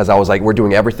person, because I was like, we're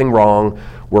doing everything wrong,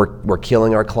 we're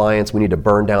killing our clients, we need to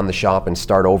burn down the shop and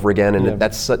start over again, and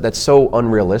that's so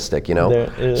unrealistic,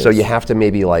 So you have to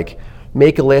maybe like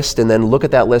make a list and then look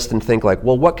at that list and think like,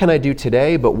 well, what can I do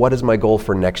today, but what is my goal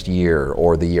for next year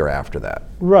or the year after that?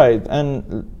 Right,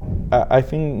 and I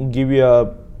think give you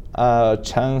a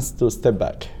chance to step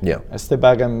back. Step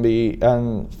back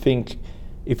and think.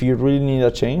 If you really need a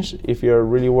change, if you're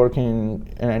really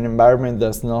working in an environment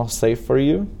that's not safe for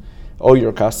you or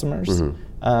your customers,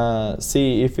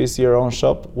 see if it's your own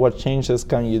shop, what changes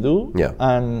can you do,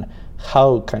 and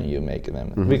how can you make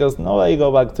them? Because nobody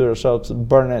go back to their shops,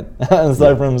 burn it, and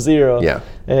start from zero. Yeah.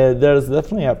 There's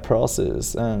definitely a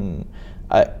process, and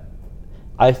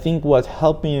I think what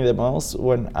helped me the most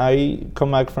when I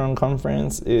come back from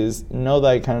conference is know that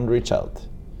I can reach out.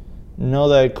 Know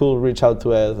that I could reach out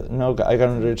to Ed. Know I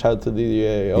can reach out to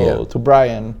Didier or to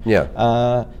Brian.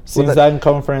 Yeah. Since that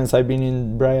conference, I've been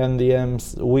in Brian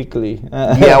DMs weekly.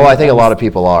 Yeah, well, I think a lot of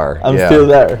people are. I'm still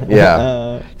there.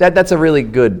 Yeah. That's a really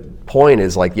good point,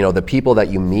 is like, the people that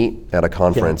you meet at a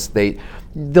conference,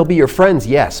 they'll be your friends,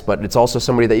 yes, but it's also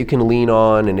somebody that you can lean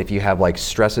on, and if you have like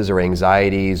stresses or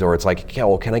anxieties, or it's like, okay,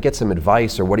 well, can I get some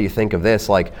advice, or what do you think of this?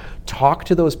 Like, talk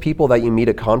to those people that you meet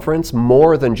at conference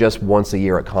more than just once a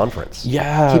year at conference.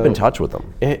 Yeah. Keep in touch with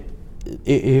them.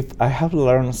 If I have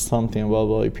learned something about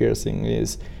body piercing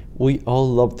is we all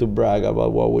love to brag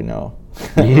about what we know.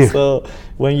 So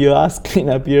when you ask in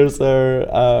a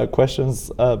piercer questions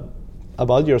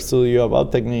about your studio,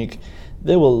 about technique,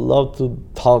 they will love to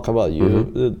talk about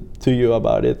you to you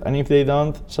about it. And if they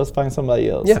don't, just find somebody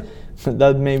else. Yeah.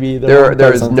 That may be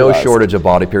there is no shortage of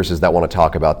body piercers that want to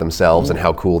talk about themselves and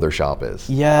how cool their shop is.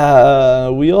 Yeah,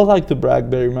 we all like to brag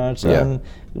very much. Yeah.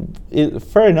 And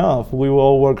fair enough, we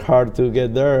all work hard to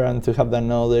get there and to have that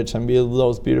knowledge and build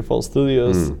those beautiful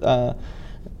studios.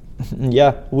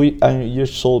 You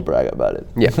should brag about it.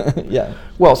 Yeah. Yeah.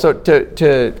 Well, so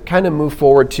to kind of move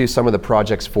forward to some of the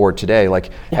projects for today,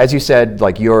 like as you said,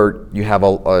 like you have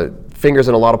a fingers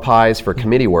in a lot of pies for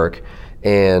committee work,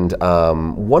 and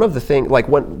one of the things, like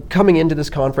when coming into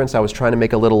this conference, I was trying to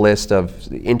make a little list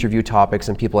of interview topics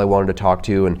and people I wanted to talk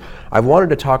to, and I've wanted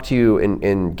to talk to you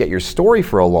and get your story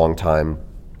for a long time,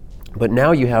 but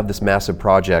now you have this massive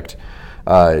project.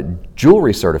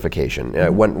 Jewelry certification.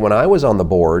 When I was on the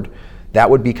board, that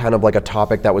would be kind of like a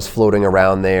topic that was floating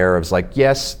around there. It was like,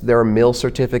 yes, there are mill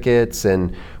certificates,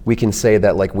 and we can say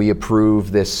that like we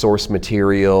approve this source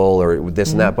material or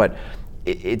this and that, but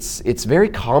it's very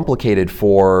complicated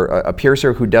for a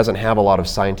piercer who doesn't have a lot of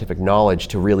scientific knowledge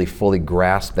to really fully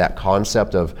grasp that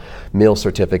concept of mill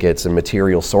certificates and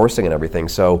material sourcing and everything.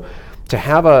 So to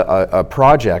have a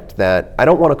project that, I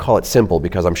don't want to call it simple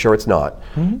because I'm sure it's not,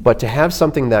 but to have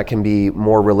something that can be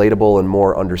more relatable and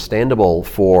more understandable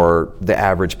for the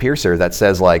average piercer that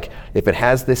says like, if it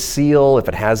has this seal, if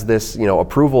it has this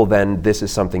approval, then this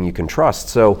is something you can trust.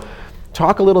 So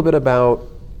talk a little bit about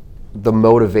the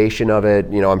motivation of it.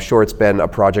 I'm sure it's been a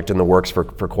project in the works for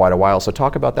quite a while, so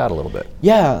talk about that a little bit.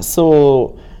 Yeah,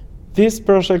 so this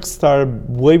project started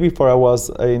way before I was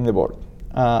in the board.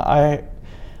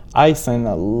 I sent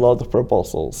a lot of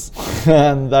proposals,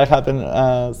 and that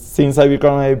happened since I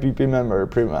became a APP member,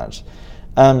 pretty much.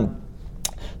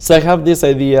 So I have this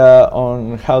idea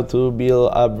on how to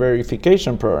build a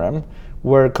verification program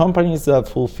where companies that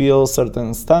fulfill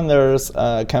certain standards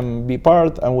can be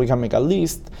part, and we can make a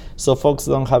list, so folks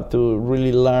don't have to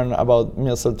really learn about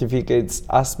mill certificates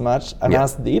as much and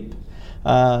as deep.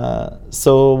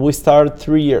 So we started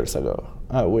 3 years ago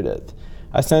with it.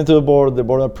 I sent it to the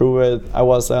board approved it. I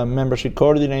was a membership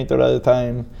coordinator at the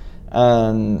time,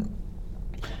 and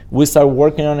we started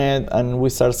working on it, and we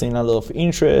started seeing a lot of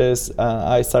interest.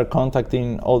 I started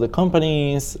contacting all the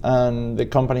companies, and the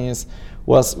companies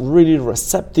was really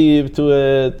receptive to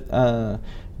it.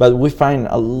 But we find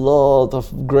a lot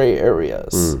of gray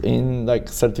areas in like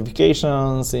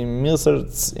certifications, in mill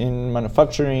certs, in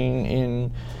manufacturing,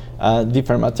 in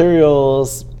different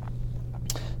materials.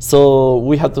 So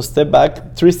we had to step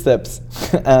back 3 steps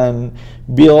and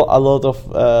build a lot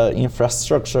of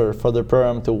infrastructure for the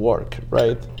program to work,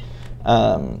 right?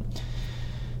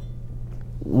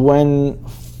 When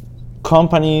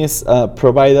companies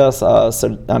provide us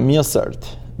a mill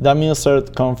cert, that mill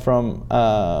cert comes from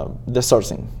the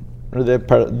sourcing,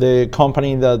 the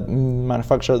company that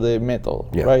manufactures the metal,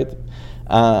 right?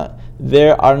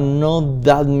 There are not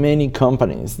that many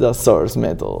companies that source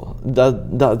metal.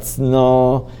 That's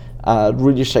not a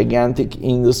really gigantic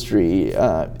industry.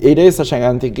 It is a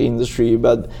gigantic industry,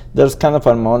 but there's kind of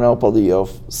a monopoly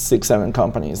of 6-7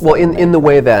 companies. Well, in the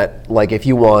way that, like, if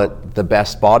you want the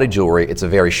best body jewelry, it's a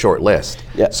very short list.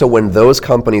 Yeah. So when those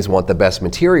companies want the best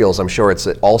materials, I'm sure it's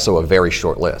also a very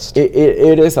short list.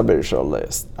 It is a very short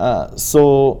list.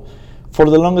 So for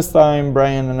the longest time,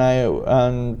 Brian and I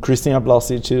and Christina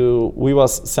Blasi too, we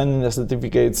was sending the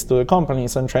certificates to the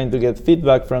companies and trying to get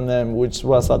feedback from them, which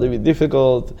was a little bit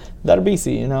difficult. They're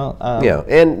busy, Yeah,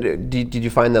 and did you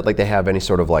find that like they have any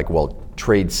sort of like,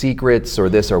 trade secrets or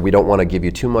this, or we don't want to give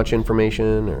you too much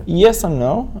information? Or? Yes and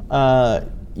no.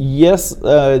 Yes,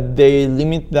 they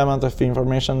limit the amount of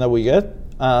information that we get.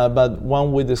 but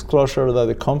one with disclosure that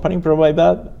the company provide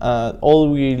that. All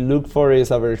we look for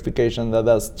is a verification that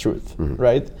that's truth,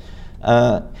 right?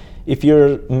 If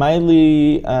you're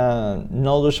mildly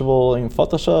knowledgeable in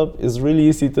Photoshop, it's really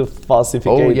easy to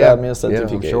falsificate that meal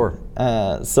certificate. Yeah,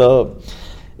 I'm sure. So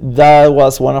that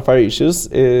was one of our issues,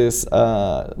 is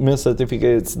meal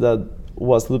certificates that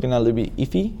was looking a little bit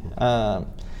iffy.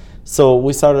 So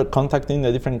we started contacting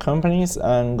the different companies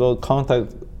and got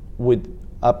contact with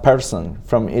a person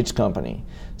from each company.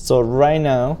 So right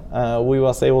now, we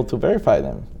was able to verify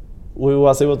them. We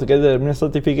was able to get the meal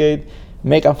certificate,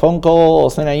 make a phone call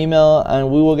or send an email, and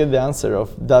we will get the answer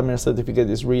of that meal certificate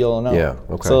is real or not. Yeah,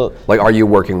 okay. So, like, are you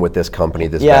working with this company,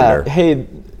 this vendor? Hey,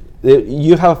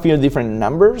 you have a few different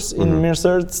numbers in meal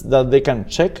certs that they can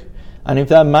check, and if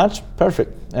that match,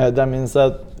 perfect. That means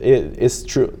that it is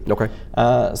true. Okay.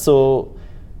 So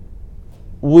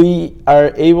we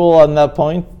are able at that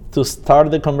point to start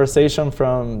the conversation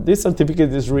from this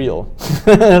certificate is real,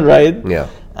 right? Yeah.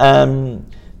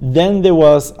 Then there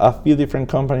was a few different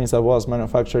companies that was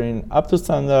manufacturing up to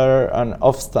standard and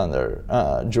off standard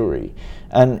jewelry,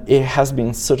 and it has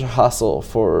been such a hassle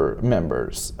for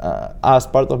members. As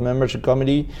part of membership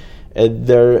committee,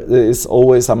 there is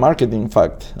always a marketing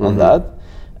fact on that,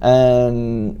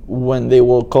 and when they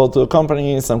will call to a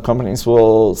company, some companies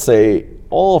will say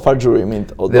all of our jewelry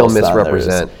meet all they'll those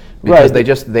misrepresent standards.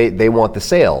 because Right. they want the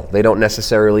sale. They don't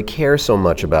necessarily care so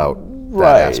much about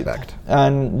that aspect.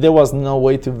 And there was no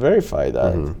way to verify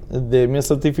that. The meal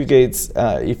certificates,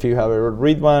 if you have ever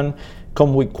read one,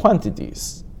 come with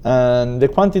quantities. And the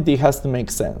quantity has to make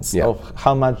sense of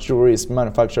how much jewelry is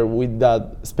manufactured with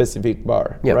that specific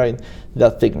bar, right?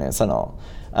 That thickness and all.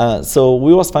 So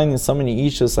we was finding so many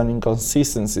issues and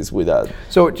inconsistencies with that.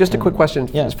 So just a quick question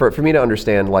for me to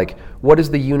understand, like, what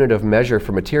is the unit of measure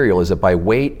for material? Is it by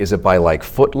weight? Is it by like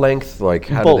foot length? Like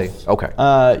how Both. do they?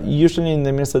 Okay. Usually in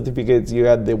the meal certificates you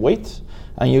get the weight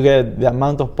and you get the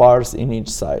amount of bars in each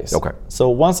size. Okay. So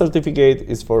one certificate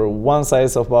is for one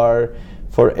size of bar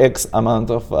for X amount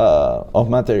of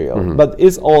material, but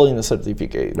it's all in the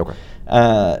certificate. Okay.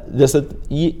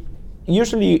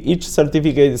 Usually each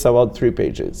certificate is about 3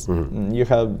 pages. You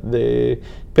have the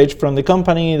page from the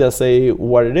company that say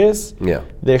what it is. Yeah.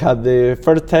 They have the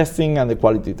first testing and the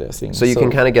quality testing. So you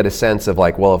can kind of get a sense of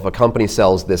like, well, if a company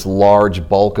sells this large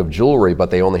bulk of jewelry,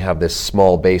 but they only have this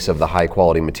small base of the high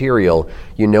quality material,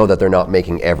 you know that they're not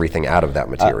making everything out of that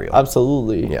material.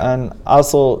 Absolutely. Yeah. And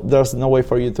also there's no way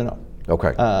for you to know.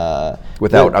 Okay.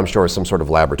 Without, I'm sure, some sort of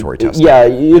laboratory testing. Yeah,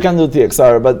 you can do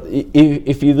TXR, but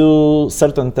if you do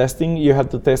certain testing, you have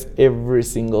to test every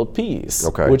single piece,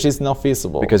 which is not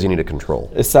feasible. Because you need a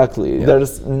control. Exactly. Yeah.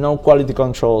 There's no quality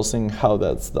controls in how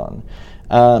that's done.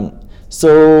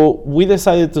 So we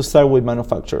decided to start with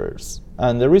manufacturers.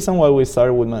 And the reason why we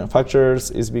started with manufacturers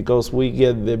is because we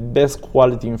get the best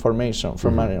quality information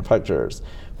from manufacturers.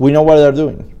 We know what they're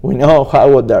doing. We know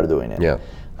what they're doing it. Yeah.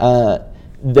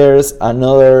 There's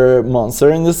another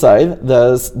monster in the side,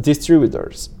 that's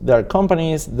distributors. There are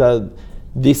companies that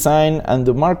design and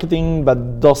do marketing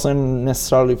but doesn't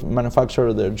necessarily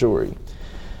manufacture their jewelry.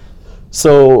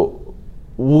 So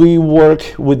we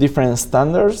work with different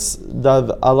standards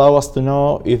that allow us to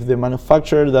know if the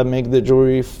manufacturer that make the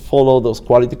jewelry follow those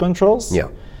quality controls. Yeah.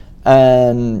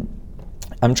 And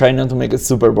I'm trying not to make it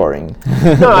super boring.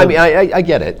 No, I mean, I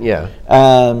get it, yeah.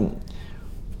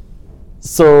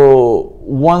 So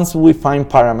once we find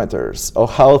parameters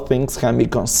of how things can be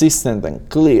consistent and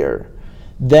clear,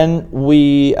 then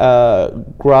we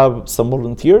grab some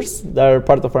volunteers that are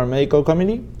part of our medical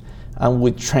committee, and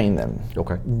we train them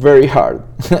very hard.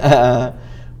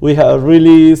 We have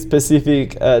really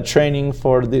specific training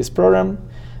for this program,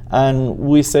 and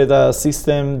we set a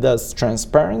system that's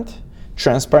transparent.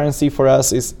 Transparency for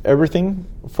us is everything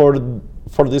for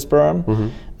this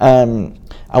program.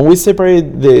 And we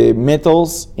separate the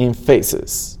metals in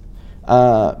phases.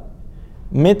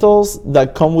 Metals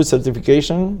that come with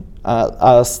certification,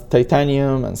 as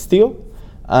titanium and steel,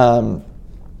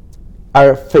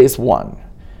 are phase 1.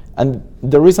 And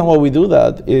the reason why we do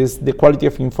that is the quality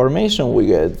of information we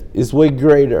get is way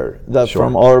greater than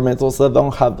from other metals that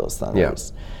don't have those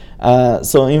standards. Yeah.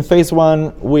 So in phase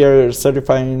 1, we are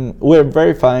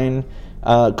verifying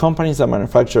companies that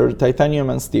manufacture titanium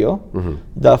and steel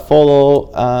that follow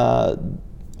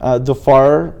the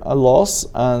FAR laws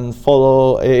and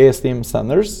follow ASTM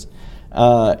standards.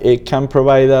 It can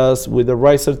provide us with the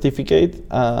right certificate,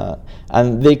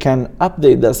 and they can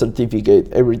update that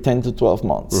certificate every 10 to 12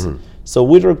 months. So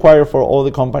we require for all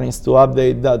the companies to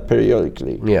update that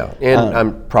periodically. Yeah,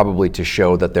 and probably to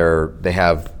show that they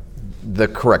have the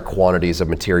correct quantities of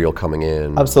material coming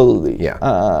in. Absolutely.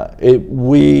 Yeah.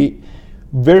 We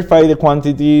verify the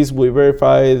quantities, we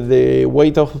verify the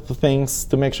weight of the things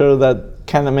to make sure that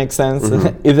kind of makes sense.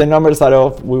 If the numbers are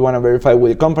off, we want to verify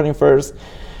with the company first.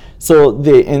 So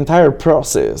the entire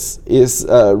process is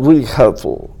really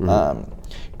helpful.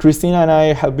 Christina and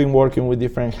I have been working with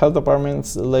different health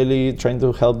departments lately, trying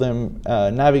to help them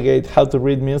navigate how to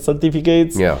read meal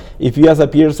certificates. Yeah. If you as a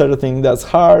peer cert think that's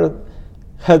hard,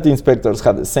 health inspectors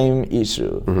have the same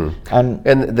issue. And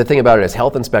the thing about it is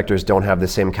health inspectors don't have the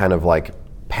same kind of like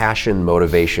passion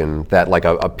motivation that like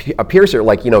a peer cert,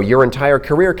 like, you know, your entire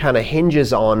career kind of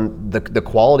hinges on the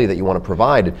quality that you want to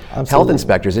provide. Absolutely. Health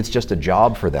inspectors, it's just a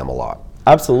job for them a lot.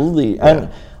 Absolutely.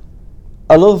 And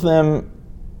a lot of them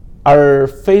are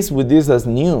faced with this as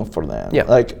new for them. Yeah.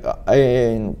 Like,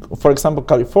 for example,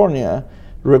 California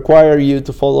require you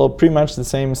to follow pretty much the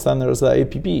same standards as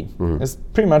APP. It's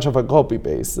pretty much of a copy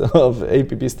paste of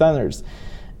APP standards.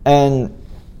 And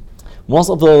most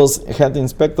of those health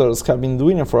inspectors have been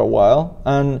doing it for a while,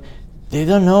 and they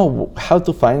don't know how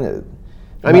to find it.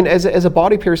 I mean, as a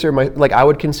body piercer, like I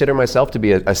would consider myself to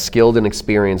be a skilled and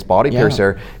experienced body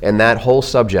piercer, and that whole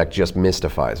subject just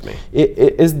mystifies me.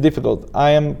 It is difficult. I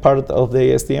am part of the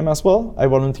ASTM as well. I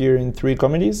volunteer in 3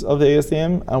 committees of the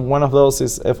ASTM, and one of those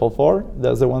is FL4.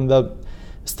 That's the one that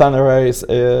standardizes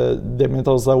the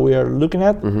methods that we are looking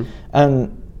at.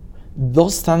 And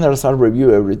those standards are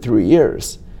reviewed every 3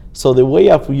 years. So the way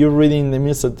of you reading the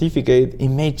meal certificate, it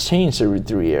may change every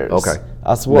 3 years. Okay.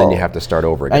 As well. Then you have to start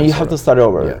over again. And you have to start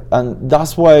over. Yeah. And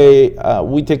that's why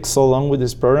we take so long with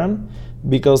this program,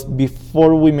 because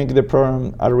before we make the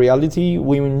program a reality,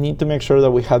 we need to make sure that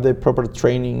we have the proper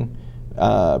training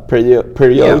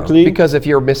periodically. Yeah, because if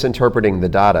you're misinterpreting the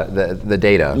data,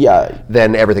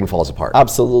 then everything falls apart.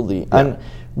 Absolutely. Yeah. And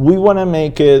we want to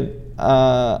make it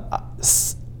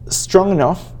strong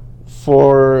enough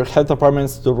for health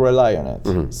departments to rely on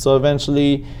it. So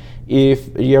eventually, if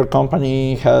your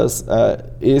company is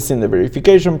in the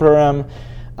verification program,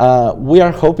 we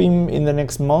are hoping in the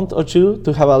next month or 2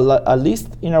 to have a list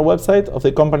in our website of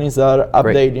the companies that are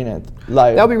updating it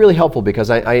live. That would be really helpful,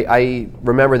 because I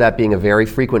remember that being a very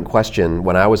frequent question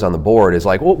when I was on the board, is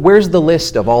like, well, where's the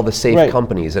list of all the safe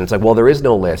companies? And it's like, well, there is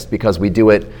no list because we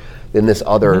do it in this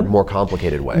other more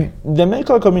complicated way. The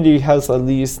medical community has a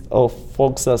list of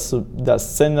folks that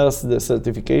send us the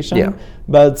certification,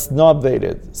 but it's not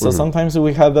updated. So sometimes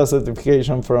we have the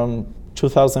certification from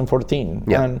 2014,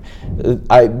 and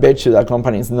I bet you that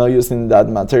company is not using that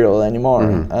material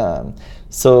anymore.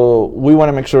 So we want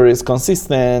to make sure it's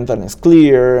consistent and it's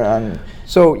clear. And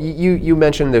so you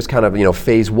mentioned there's kind of, you know,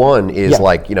 phase 1 is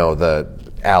like, you know, the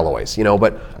alloys, you know,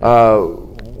 but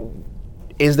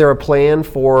is there a plan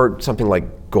for something like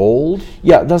gold?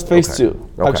 Yeah, that's phase 2.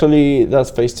 Actually, that's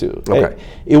phase 2.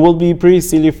 It will be pretty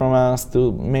silly from us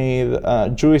to make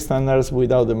jury standards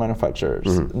without the manufacturers.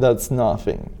 That's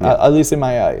nothing, at least in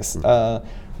my eyes.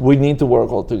 We need to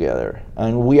work all together,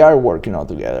 and we are working all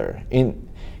together.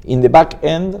 In the back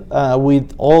end,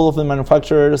 with all of the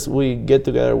manufacturers, we get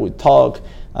together, we talk.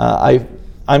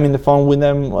 I'm in the phone with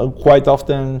them quite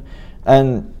often,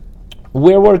 and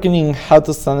we're working in how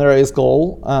to standardize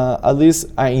gold, at least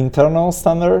an internal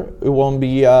standard. It won't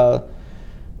be an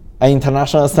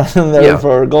international standard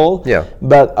for gold,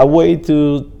 but a way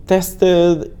to test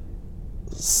it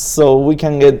so we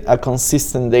can get a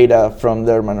consistent data from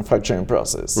their manufacturing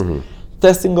process.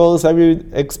 Testing gold is very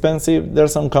expensive. There are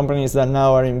some companies that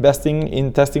now are investing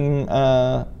in testing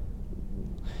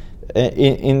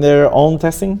in their own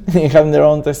testing, having their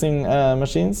own testing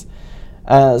machines.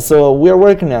 So we're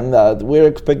working on that. We're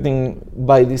expecting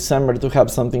by December to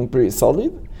have something pretty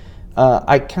solid.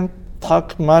 I can't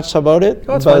talk much about it,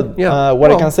 but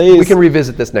what I can say is we can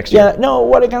revisit this next year.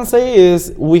 What I can say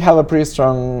is we have a pretty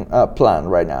strong plan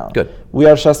right now. Good. We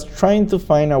are just trying to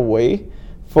find a way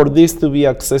for this to be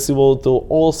accessible to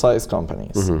all size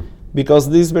companies. Because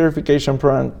this verification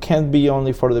program can't be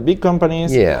only for the big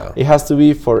companies. It has to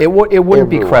be for it wouldn't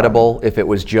be credible if it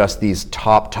was just these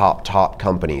top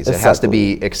companies. It has to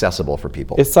be accessible for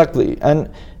people. Exactly. And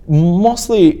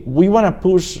mostly we want to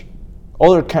push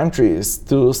other countries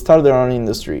to start their own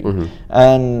industry.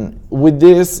 And with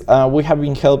this, we have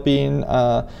been helping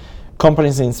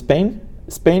companies in Spain.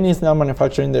 Spain is now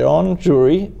manufacturing their own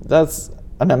jewelry. That's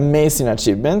an amazing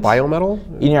achievement. Biometal?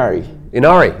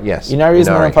 Inari, yes. Inari is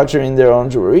manufacturing their own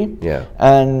jewelry.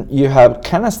 And you have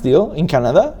Canasteel in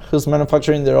Canada, who's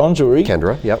manufacturing their own jewelry.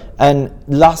 Kendra, And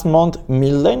last month,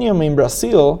 Millennium in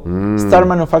Brazil started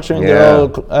manufacturing their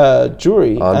own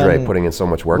jewelry. Andre putting in so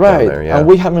much work down there. And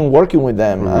we have been working with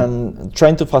them and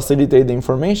trying to facilitate the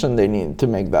information they need to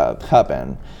make that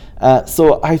happen.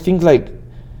 So I think like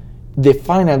the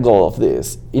final goal of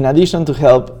this, in addition to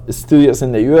help studios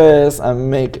in the US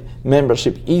and make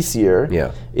membership easier,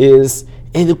 is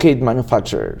educate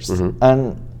manufacturers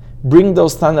and bring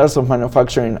those standards of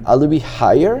manufacturing a little bit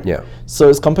higher, so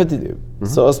it's competitive.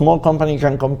 So a small company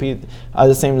can compete at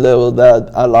the same level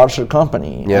that a larger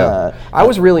company. I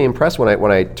was really impressed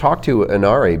when I talked to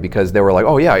Inari, because they were like,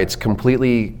 oh yeah, it's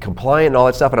completely compliant and all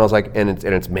that stuff, and I was like, and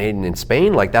it's made in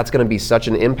Spain. Like that's going to be such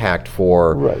an impact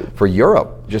for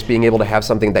Europe, just being able to have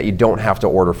something that you don't have to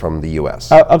order from the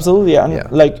US. Absolutely,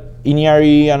 and like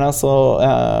Inari and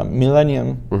also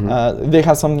Millennium, they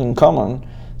have something in common.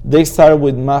 They started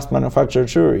with mass manufactured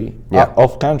jewelry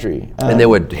off country. And they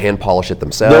would hand polish it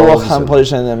themselves. They would hand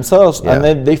polish it themselves. And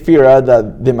then they figured out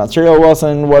that the material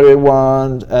wasn't what they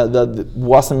want, that it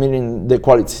wasn't meeting the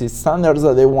quality standards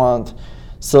that they want.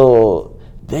 So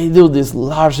they do this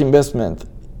large investment.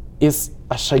 It's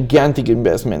a gigantic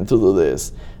investment to do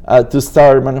this, to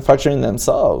start manufacturing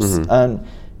themselves. And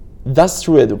that's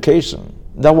through education.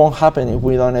 That won't happen if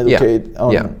we don't educate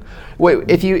on... Wait,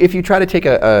 if you try to take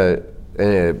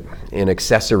an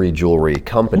accessory jewelry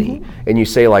company and you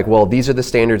say like, well, these are the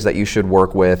standards that you should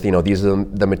work with, these are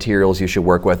the materials you should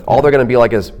work with, all they're going to be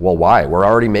like is, well, why? We're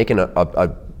already making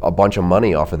a bunch of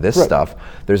money off of this stuff.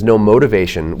 There's no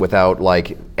motivation without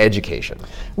like education.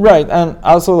 Right, and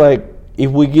also like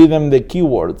if we give them the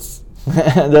keywords,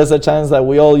 there's a chance that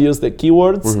we all use the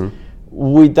keywords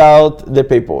without the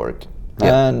paperwork.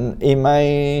 And in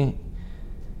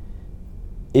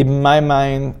my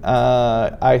mind,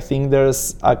 I think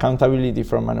there's accountability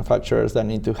from manufacturers that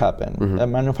need to happen.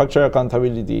 Manufacturer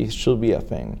accountability should be a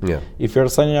thing. If you're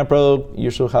selling a product,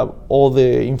 you should have all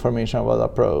the information about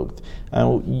that product,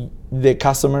 and the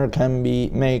customer can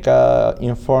make a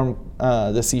informed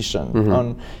decision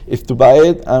on if to buy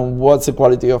it and what's the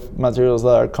quality of materials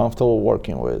that are comfortable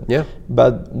working with.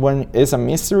 But when it's a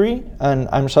mystery and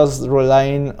I'm just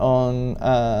relying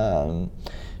on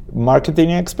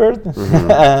marketing expert,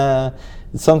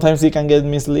 sometimes you can get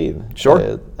misled.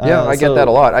 I get that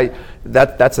a lot.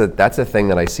 That's a thing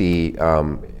that I see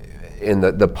in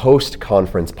the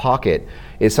post-conference pocket,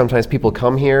 is sometimes people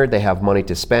come here, they have money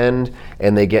to spend,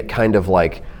 and they get kind of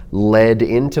like led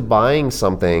into buying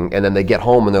something, and then they get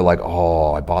home and they're like,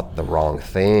 oh, I bought the wrong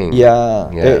thing.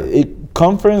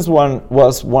 Conference one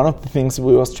was one of the things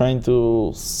we was trying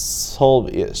to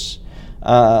solve-ish.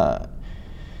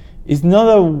 It's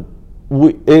not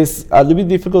it's a little bit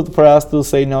difficult for us to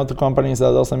say no to companies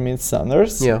that doesn't meet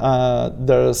standards.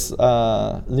 There's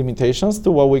limitations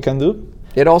to what we can do.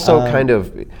 It also kind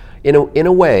of, in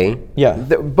a way,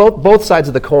 both sides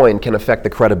of the coin can affect the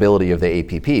credibility of the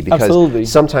APP, because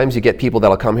sometimes you get people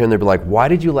that'll come here and they'll be like, why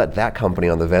did you let that company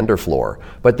on the vendor floor?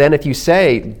 But then if you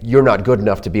say you're not good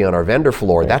enough to be on our vendor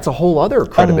floor, that's a whole other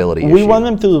credibility issue. We want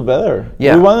them to do better.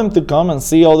 We want them to come and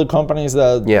see all the companies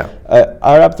that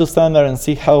are up to standard and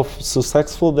see how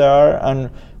successful they are, and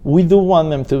we do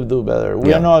want them to do better.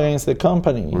 We are not against the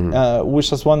company. We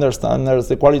just want their standards,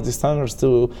 the quality standards,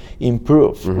 to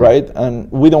improve, right?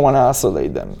 And we don't want to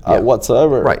isolate them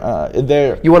whatsoever.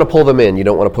 You want to pull them in, you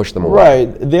don't want to push them away.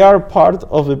 Right. They are part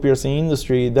of the piercing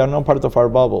industry. They're not part of our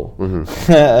bubble.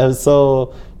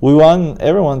 So we want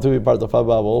everyone to be part of our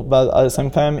bubble, but at the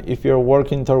same time, if you're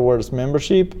working towards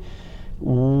membership,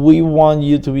 we want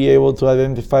you to be able to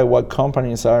identify what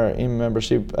companies are in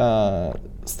membership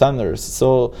standards.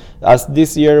 So as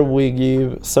this year we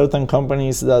give certain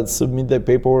companies that submit the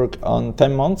paperwork on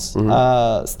 10 months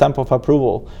stamp of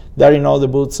approval. They're in all the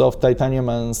booths of titanium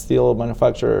and steel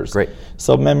manufacturers.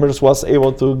 So members was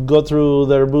able to go through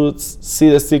their booths, see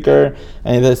the sticker,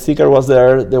 and if the sticker was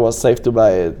there, they was safe to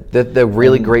buy it. The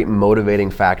really great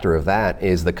motivating factor of that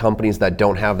is the companies that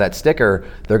don't have that sticker,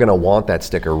 they're going to want that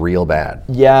sticker real bad.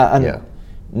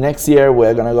 Next year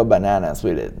we're gonna go bananas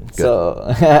with it. Good.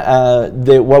 So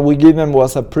what we give them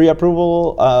was a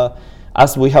pre-approval,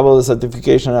 as we have all the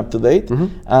certification up to date.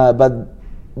 But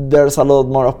there's a lot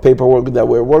more of paperwork that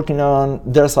we're working on.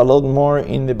 There's a lot more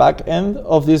in the back end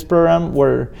of this program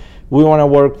where we want to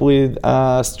work with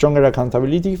stronger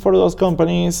accountability for those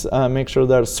companies. Make sure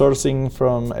they're sourcing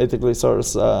from ethically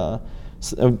sourced.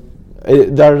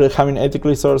 They're having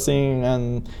ethically sourcing,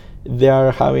 and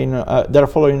they're following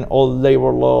all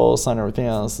labor laws and everything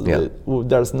else.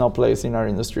 There's no place in our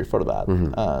industry for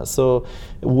that. So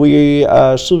we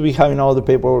should be having all the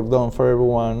paperwork done for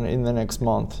everyone in the next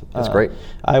month. That's great.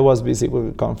 I was busy with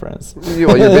the conference.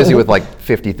 Well, you're busy with like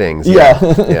 50 things.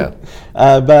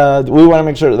 But we want to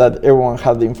make sure that everyone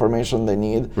has the information they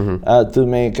need to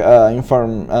make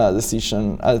informed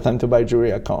decision at the time to buy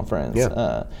jewelry at conference.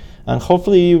 And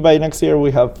hopefully by next year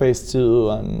we have phase 2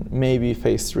 and maybe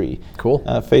phase 3. Cool.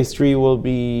 Phase 3 will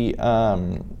be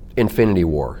Infinity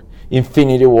War.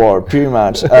 Infinity War, pretty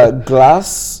much.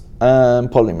 Glass and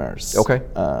polymers. Okay.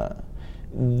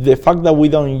 The fact that we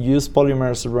don't use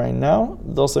polymers right now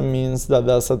doesn't mean that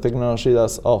that's a technology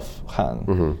that's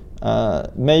offhand.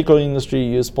 Medical industry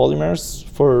use polymers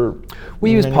for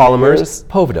We use many polymers, years.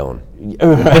 povidone.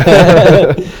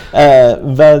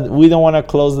 But we don't want to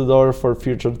close the door for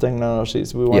future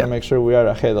technologies. We want to Yeah. make sure we are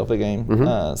ahead of the game.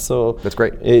 So That's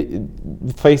great.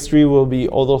 Phase 3 will be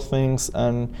all those things,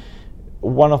 and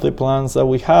one of the plans that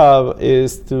we have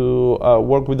is to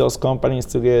work with those companies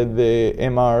to get the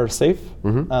MR safe.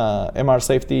 MR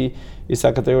safety is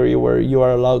a category where you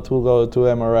are allowed to go to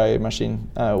MRI machine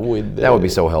with. That would be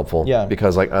so helpful. Yeah.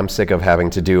 Because like I'm sick of having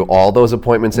to do all those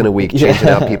appointments in a week, changing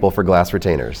out people for glass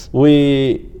retainers.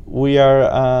 We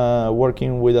are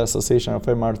working with the Association of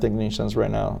MR Technicians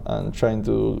right now and trying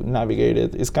to navigate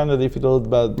it. It's kind of difficult,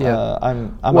 but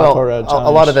I'm up for a challenge.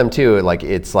 A lot of them too, like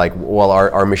it's like, well,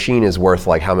 our machine is worth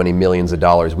like how many millions of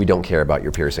dollars. We don't care about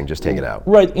your piercing. Just take it out.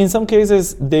 Right. In some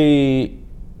cases, they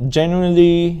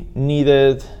genuinely need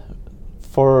it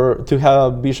to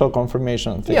have visual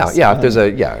confirmation things. Yeah. If there's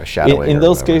a shadowing. In or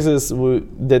those whatever. cases,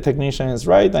 the technician is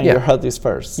right and your health is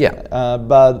first. Yeah.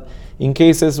 But in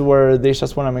cases where they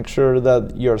just want to make sure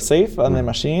that you're safe and the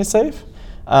machine is safe,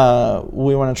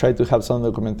 we want to try to have some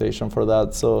documentation for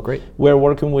that. So Great. we're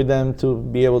working with them to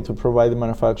be able to provide the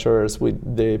manufacturers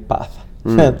with the path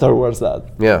towards that.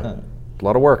 Yeah. A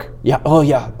lot of work. Yeah. Oh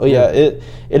yeah.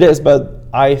 It is. But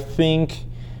I think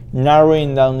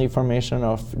narrowing down the information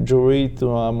of jury to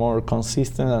a more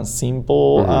consistent and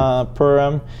simple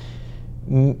program.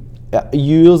 You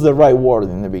use the right word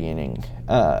in the beginning.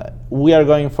 We are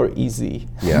going for easy.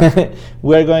 Yeah.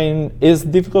 It's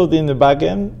difficult in the back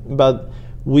end, but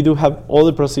we do have all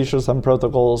the procedures and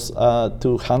protocols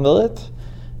to handle it.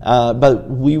 But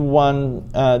we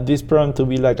want this program to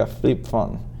be like a flip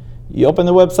phone. You open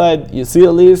the website, you see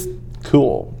a list,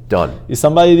 cool. Done. If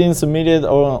somebody didn't submit it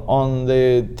on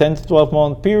the 10 to 12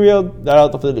 month period, they're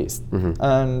out of the list.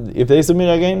 And if they submit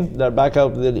again, they're back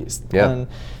out of the list. Yeah. And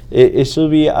it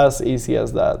should be as easy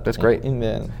as that. That's great. In the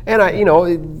end.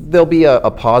 And there'll be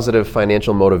a positive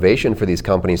financial motivation for these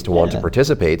companies to want to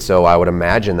participate. So I would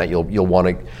imagine that you'll want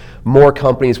to. More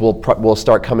companies will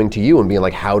start coming to you and being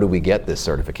like, how do we get this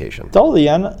certification? Totally,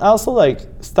 and also like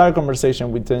start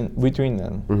conversation between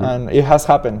them, and it has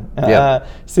happened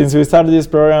since we started this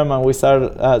program and we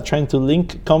started trying to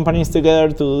link companies together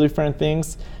to do different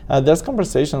things. There's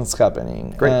conversations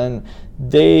happening, Great. and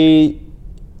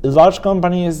large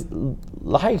companies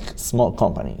like small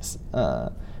companies.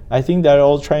 I think they're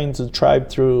all trying to thrive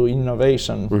through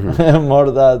innovation more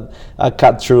than a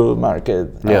cut-through market.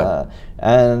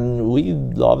 And we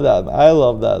love that. I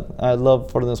love that. I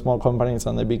love for the small companies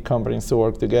and the big companies to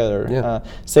work together.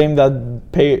 Same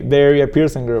that Bay Area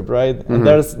Pearson Group, right? And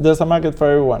there's a market for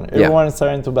everyone. Everyone is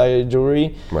starting to buy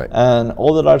jewelry, and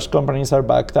all the large companies are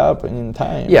backed up in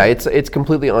time. Yeah, it's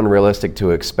completely unrealistic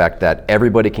to expect that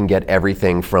everybody can get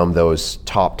everything from those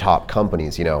top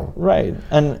companies, Right,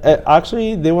 and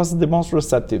actually, they was the most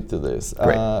receptive to this.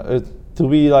 Great. To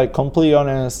be like completely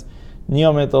honest,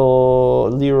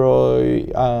 Neometal, Leroy,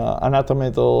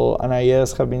 Anatometal, and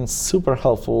IS have been super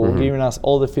helpful, giving us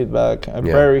all the feedback.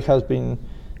 Barry has been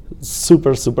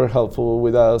super helpful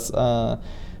with us.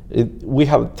 We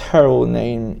have a terrible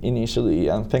name initially,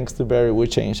 and thanks to Barry, we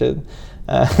changed it.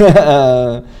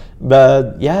 But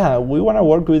yeah, we want to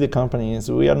work with the companies.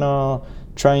 We are not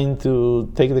trying to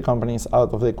take the companies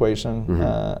out of the equation.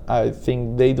 I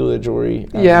think they do the jewelry.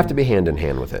 You have to be hand in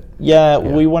hand with it. Yeah,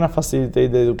 we want to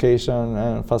facilitate the education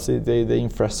and facilitate the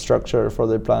infrastructure for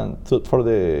the for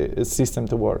the system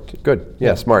to work. Good.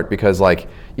 Yeah, smart, because like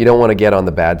you don't want to get on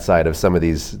the bad side of some of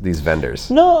these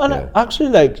vendors. No, and actually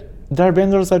like their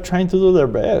vendors are trying to do their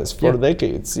best for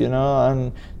decades,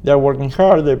 and they're working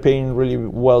hard, they're paying really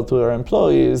well to their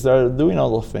employees, they're doing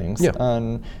all those things.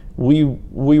 And we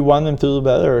want them to do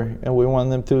better, and we want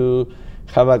them to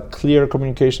have a clear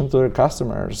communication to their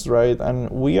customers, right? And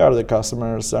we are the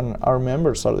customers, and our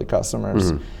members are the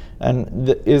customers. And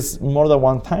it's more than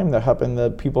one time that happened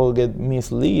that people get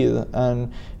misled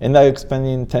and end up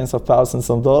spending tens of thousands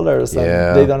of dollars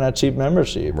and they don't achieve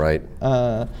membership. Right.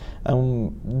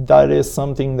 And that is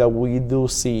something that we do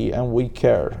see, and we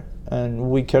care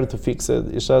to fix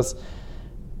it. It's just,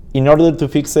 in order to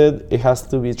fix it, it has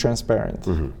to be transparent.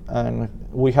 And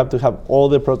we have to have all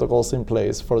the protocols in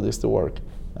place for this to work.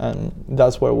 And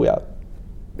that's where we are.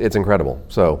 It's incredible.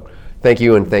 So Thank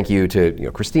you, and thank you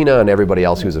to Christina and everybody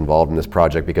else who's involved in this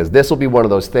project, because this will be one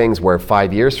of those things where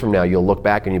 5 years from now you'll look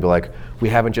back and you'll be like, we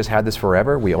haven't just had this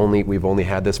forever. We've only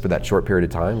had this for that short period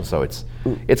of time. So it's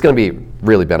going to be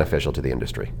really beneficial to the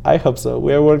industry. I hope so.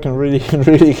 We are working really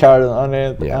really hard on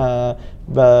it. Yeah.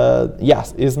 But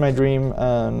yes, it's my dream,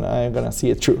 and I'm gonna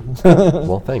see it through.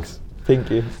 Well, thanks.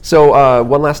 Thank you. So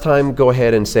one last time, go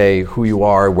ahead and say who you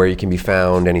are, where you can be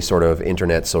found, any sort of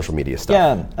internet, social media stuff.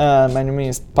 Yeah, my name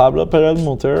is Pablo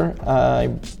Peralmuter.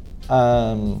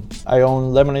 I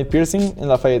own Lemonade Piercing in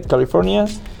Lafayette, California.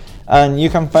 And you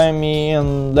can find me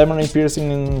on Lemonade Piercing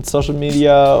in social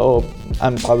media, or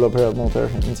I'm Pablo Peralmuter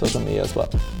in social media as well.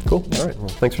 Cool. All right. Well,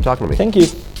 thanks for talking to me. Thank you.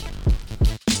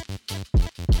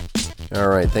 All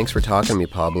right, thanks for talking to me,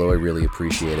 Pablo. I really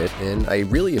appreciate it. And I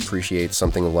really appreciate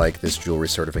something like this jewelry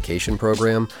certification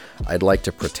program. I'd like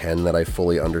to pretend that I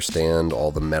fully understand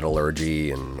all the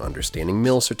metallurgy and understanding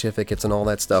mill certificates and all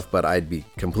that stuff, but I'd be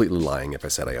completely lying if I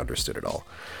said I understood it all.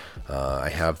 I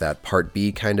have that Part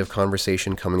B kind of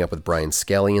conversation coming up with Brian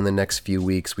Skelly in the next few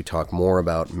weeks. We talk more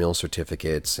about mill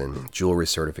certificates and jewelry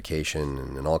certification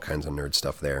and all kinds of nerd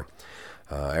stuff there.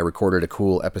 I recorded a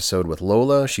cool episode with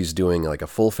Lola. She's doing like a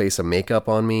full face of makeup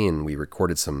on me, and we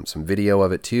recorded some video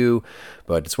of it too.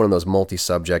 But it's one of those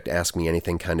multi-subject, ask me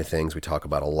anything kind of things. We talk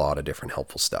about a lot of different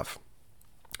helpful stuff.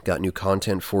 Got new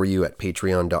content for you at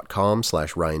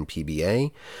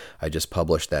patreon.com/RyanPBA. I just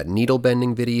published that needle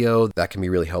bending video. That can be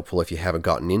really helpful if you haven't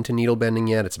gotten into needle bending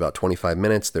yet. It's about 25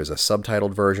 minutes. There's a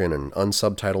subtitled version and an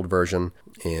unsubtitled version.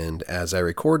 And as I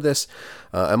record this,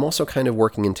 I'm also kind of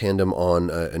working in tandem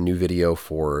on a new video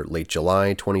for late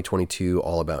July 2022,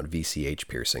 all about VCH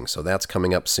piercing. So that's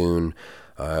coming up soon.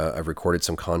 I've recorded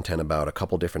some content about a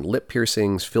couple different lip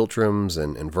piercings, philtrums,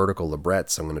 and vertical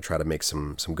labrettes. I'm going to try to make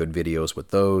some good videos with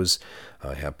those.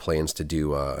 I have plans to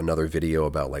do another video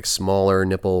about like smaller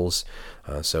nipples.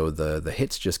 So the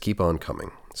hits just keep on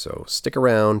coming. So stick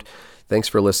around. Thanks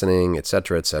for listening,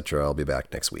 etc., etc. I'll be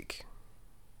back next week.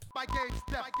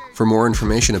 For more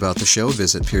information about the show,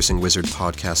 visit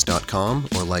piercingwizardpodcast.com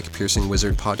or like Piercing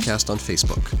Wizard Podcast on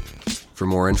Facebook. For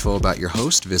more info about your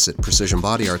host, visit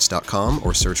precisionbodyarts.com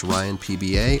or search Ryan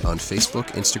PBA on Facebook,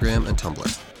 Instagram, and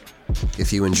Tumblr.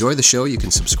 If you enjoy the show, you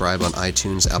can subscribe on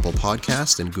iTunes, Apple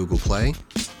Podcast, and Google Play.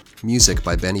 Music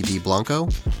by Benny B. Blanco.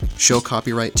 Show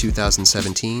copyright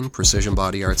 2017, Precision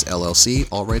Body Arts LLC,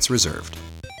 all rights reserved.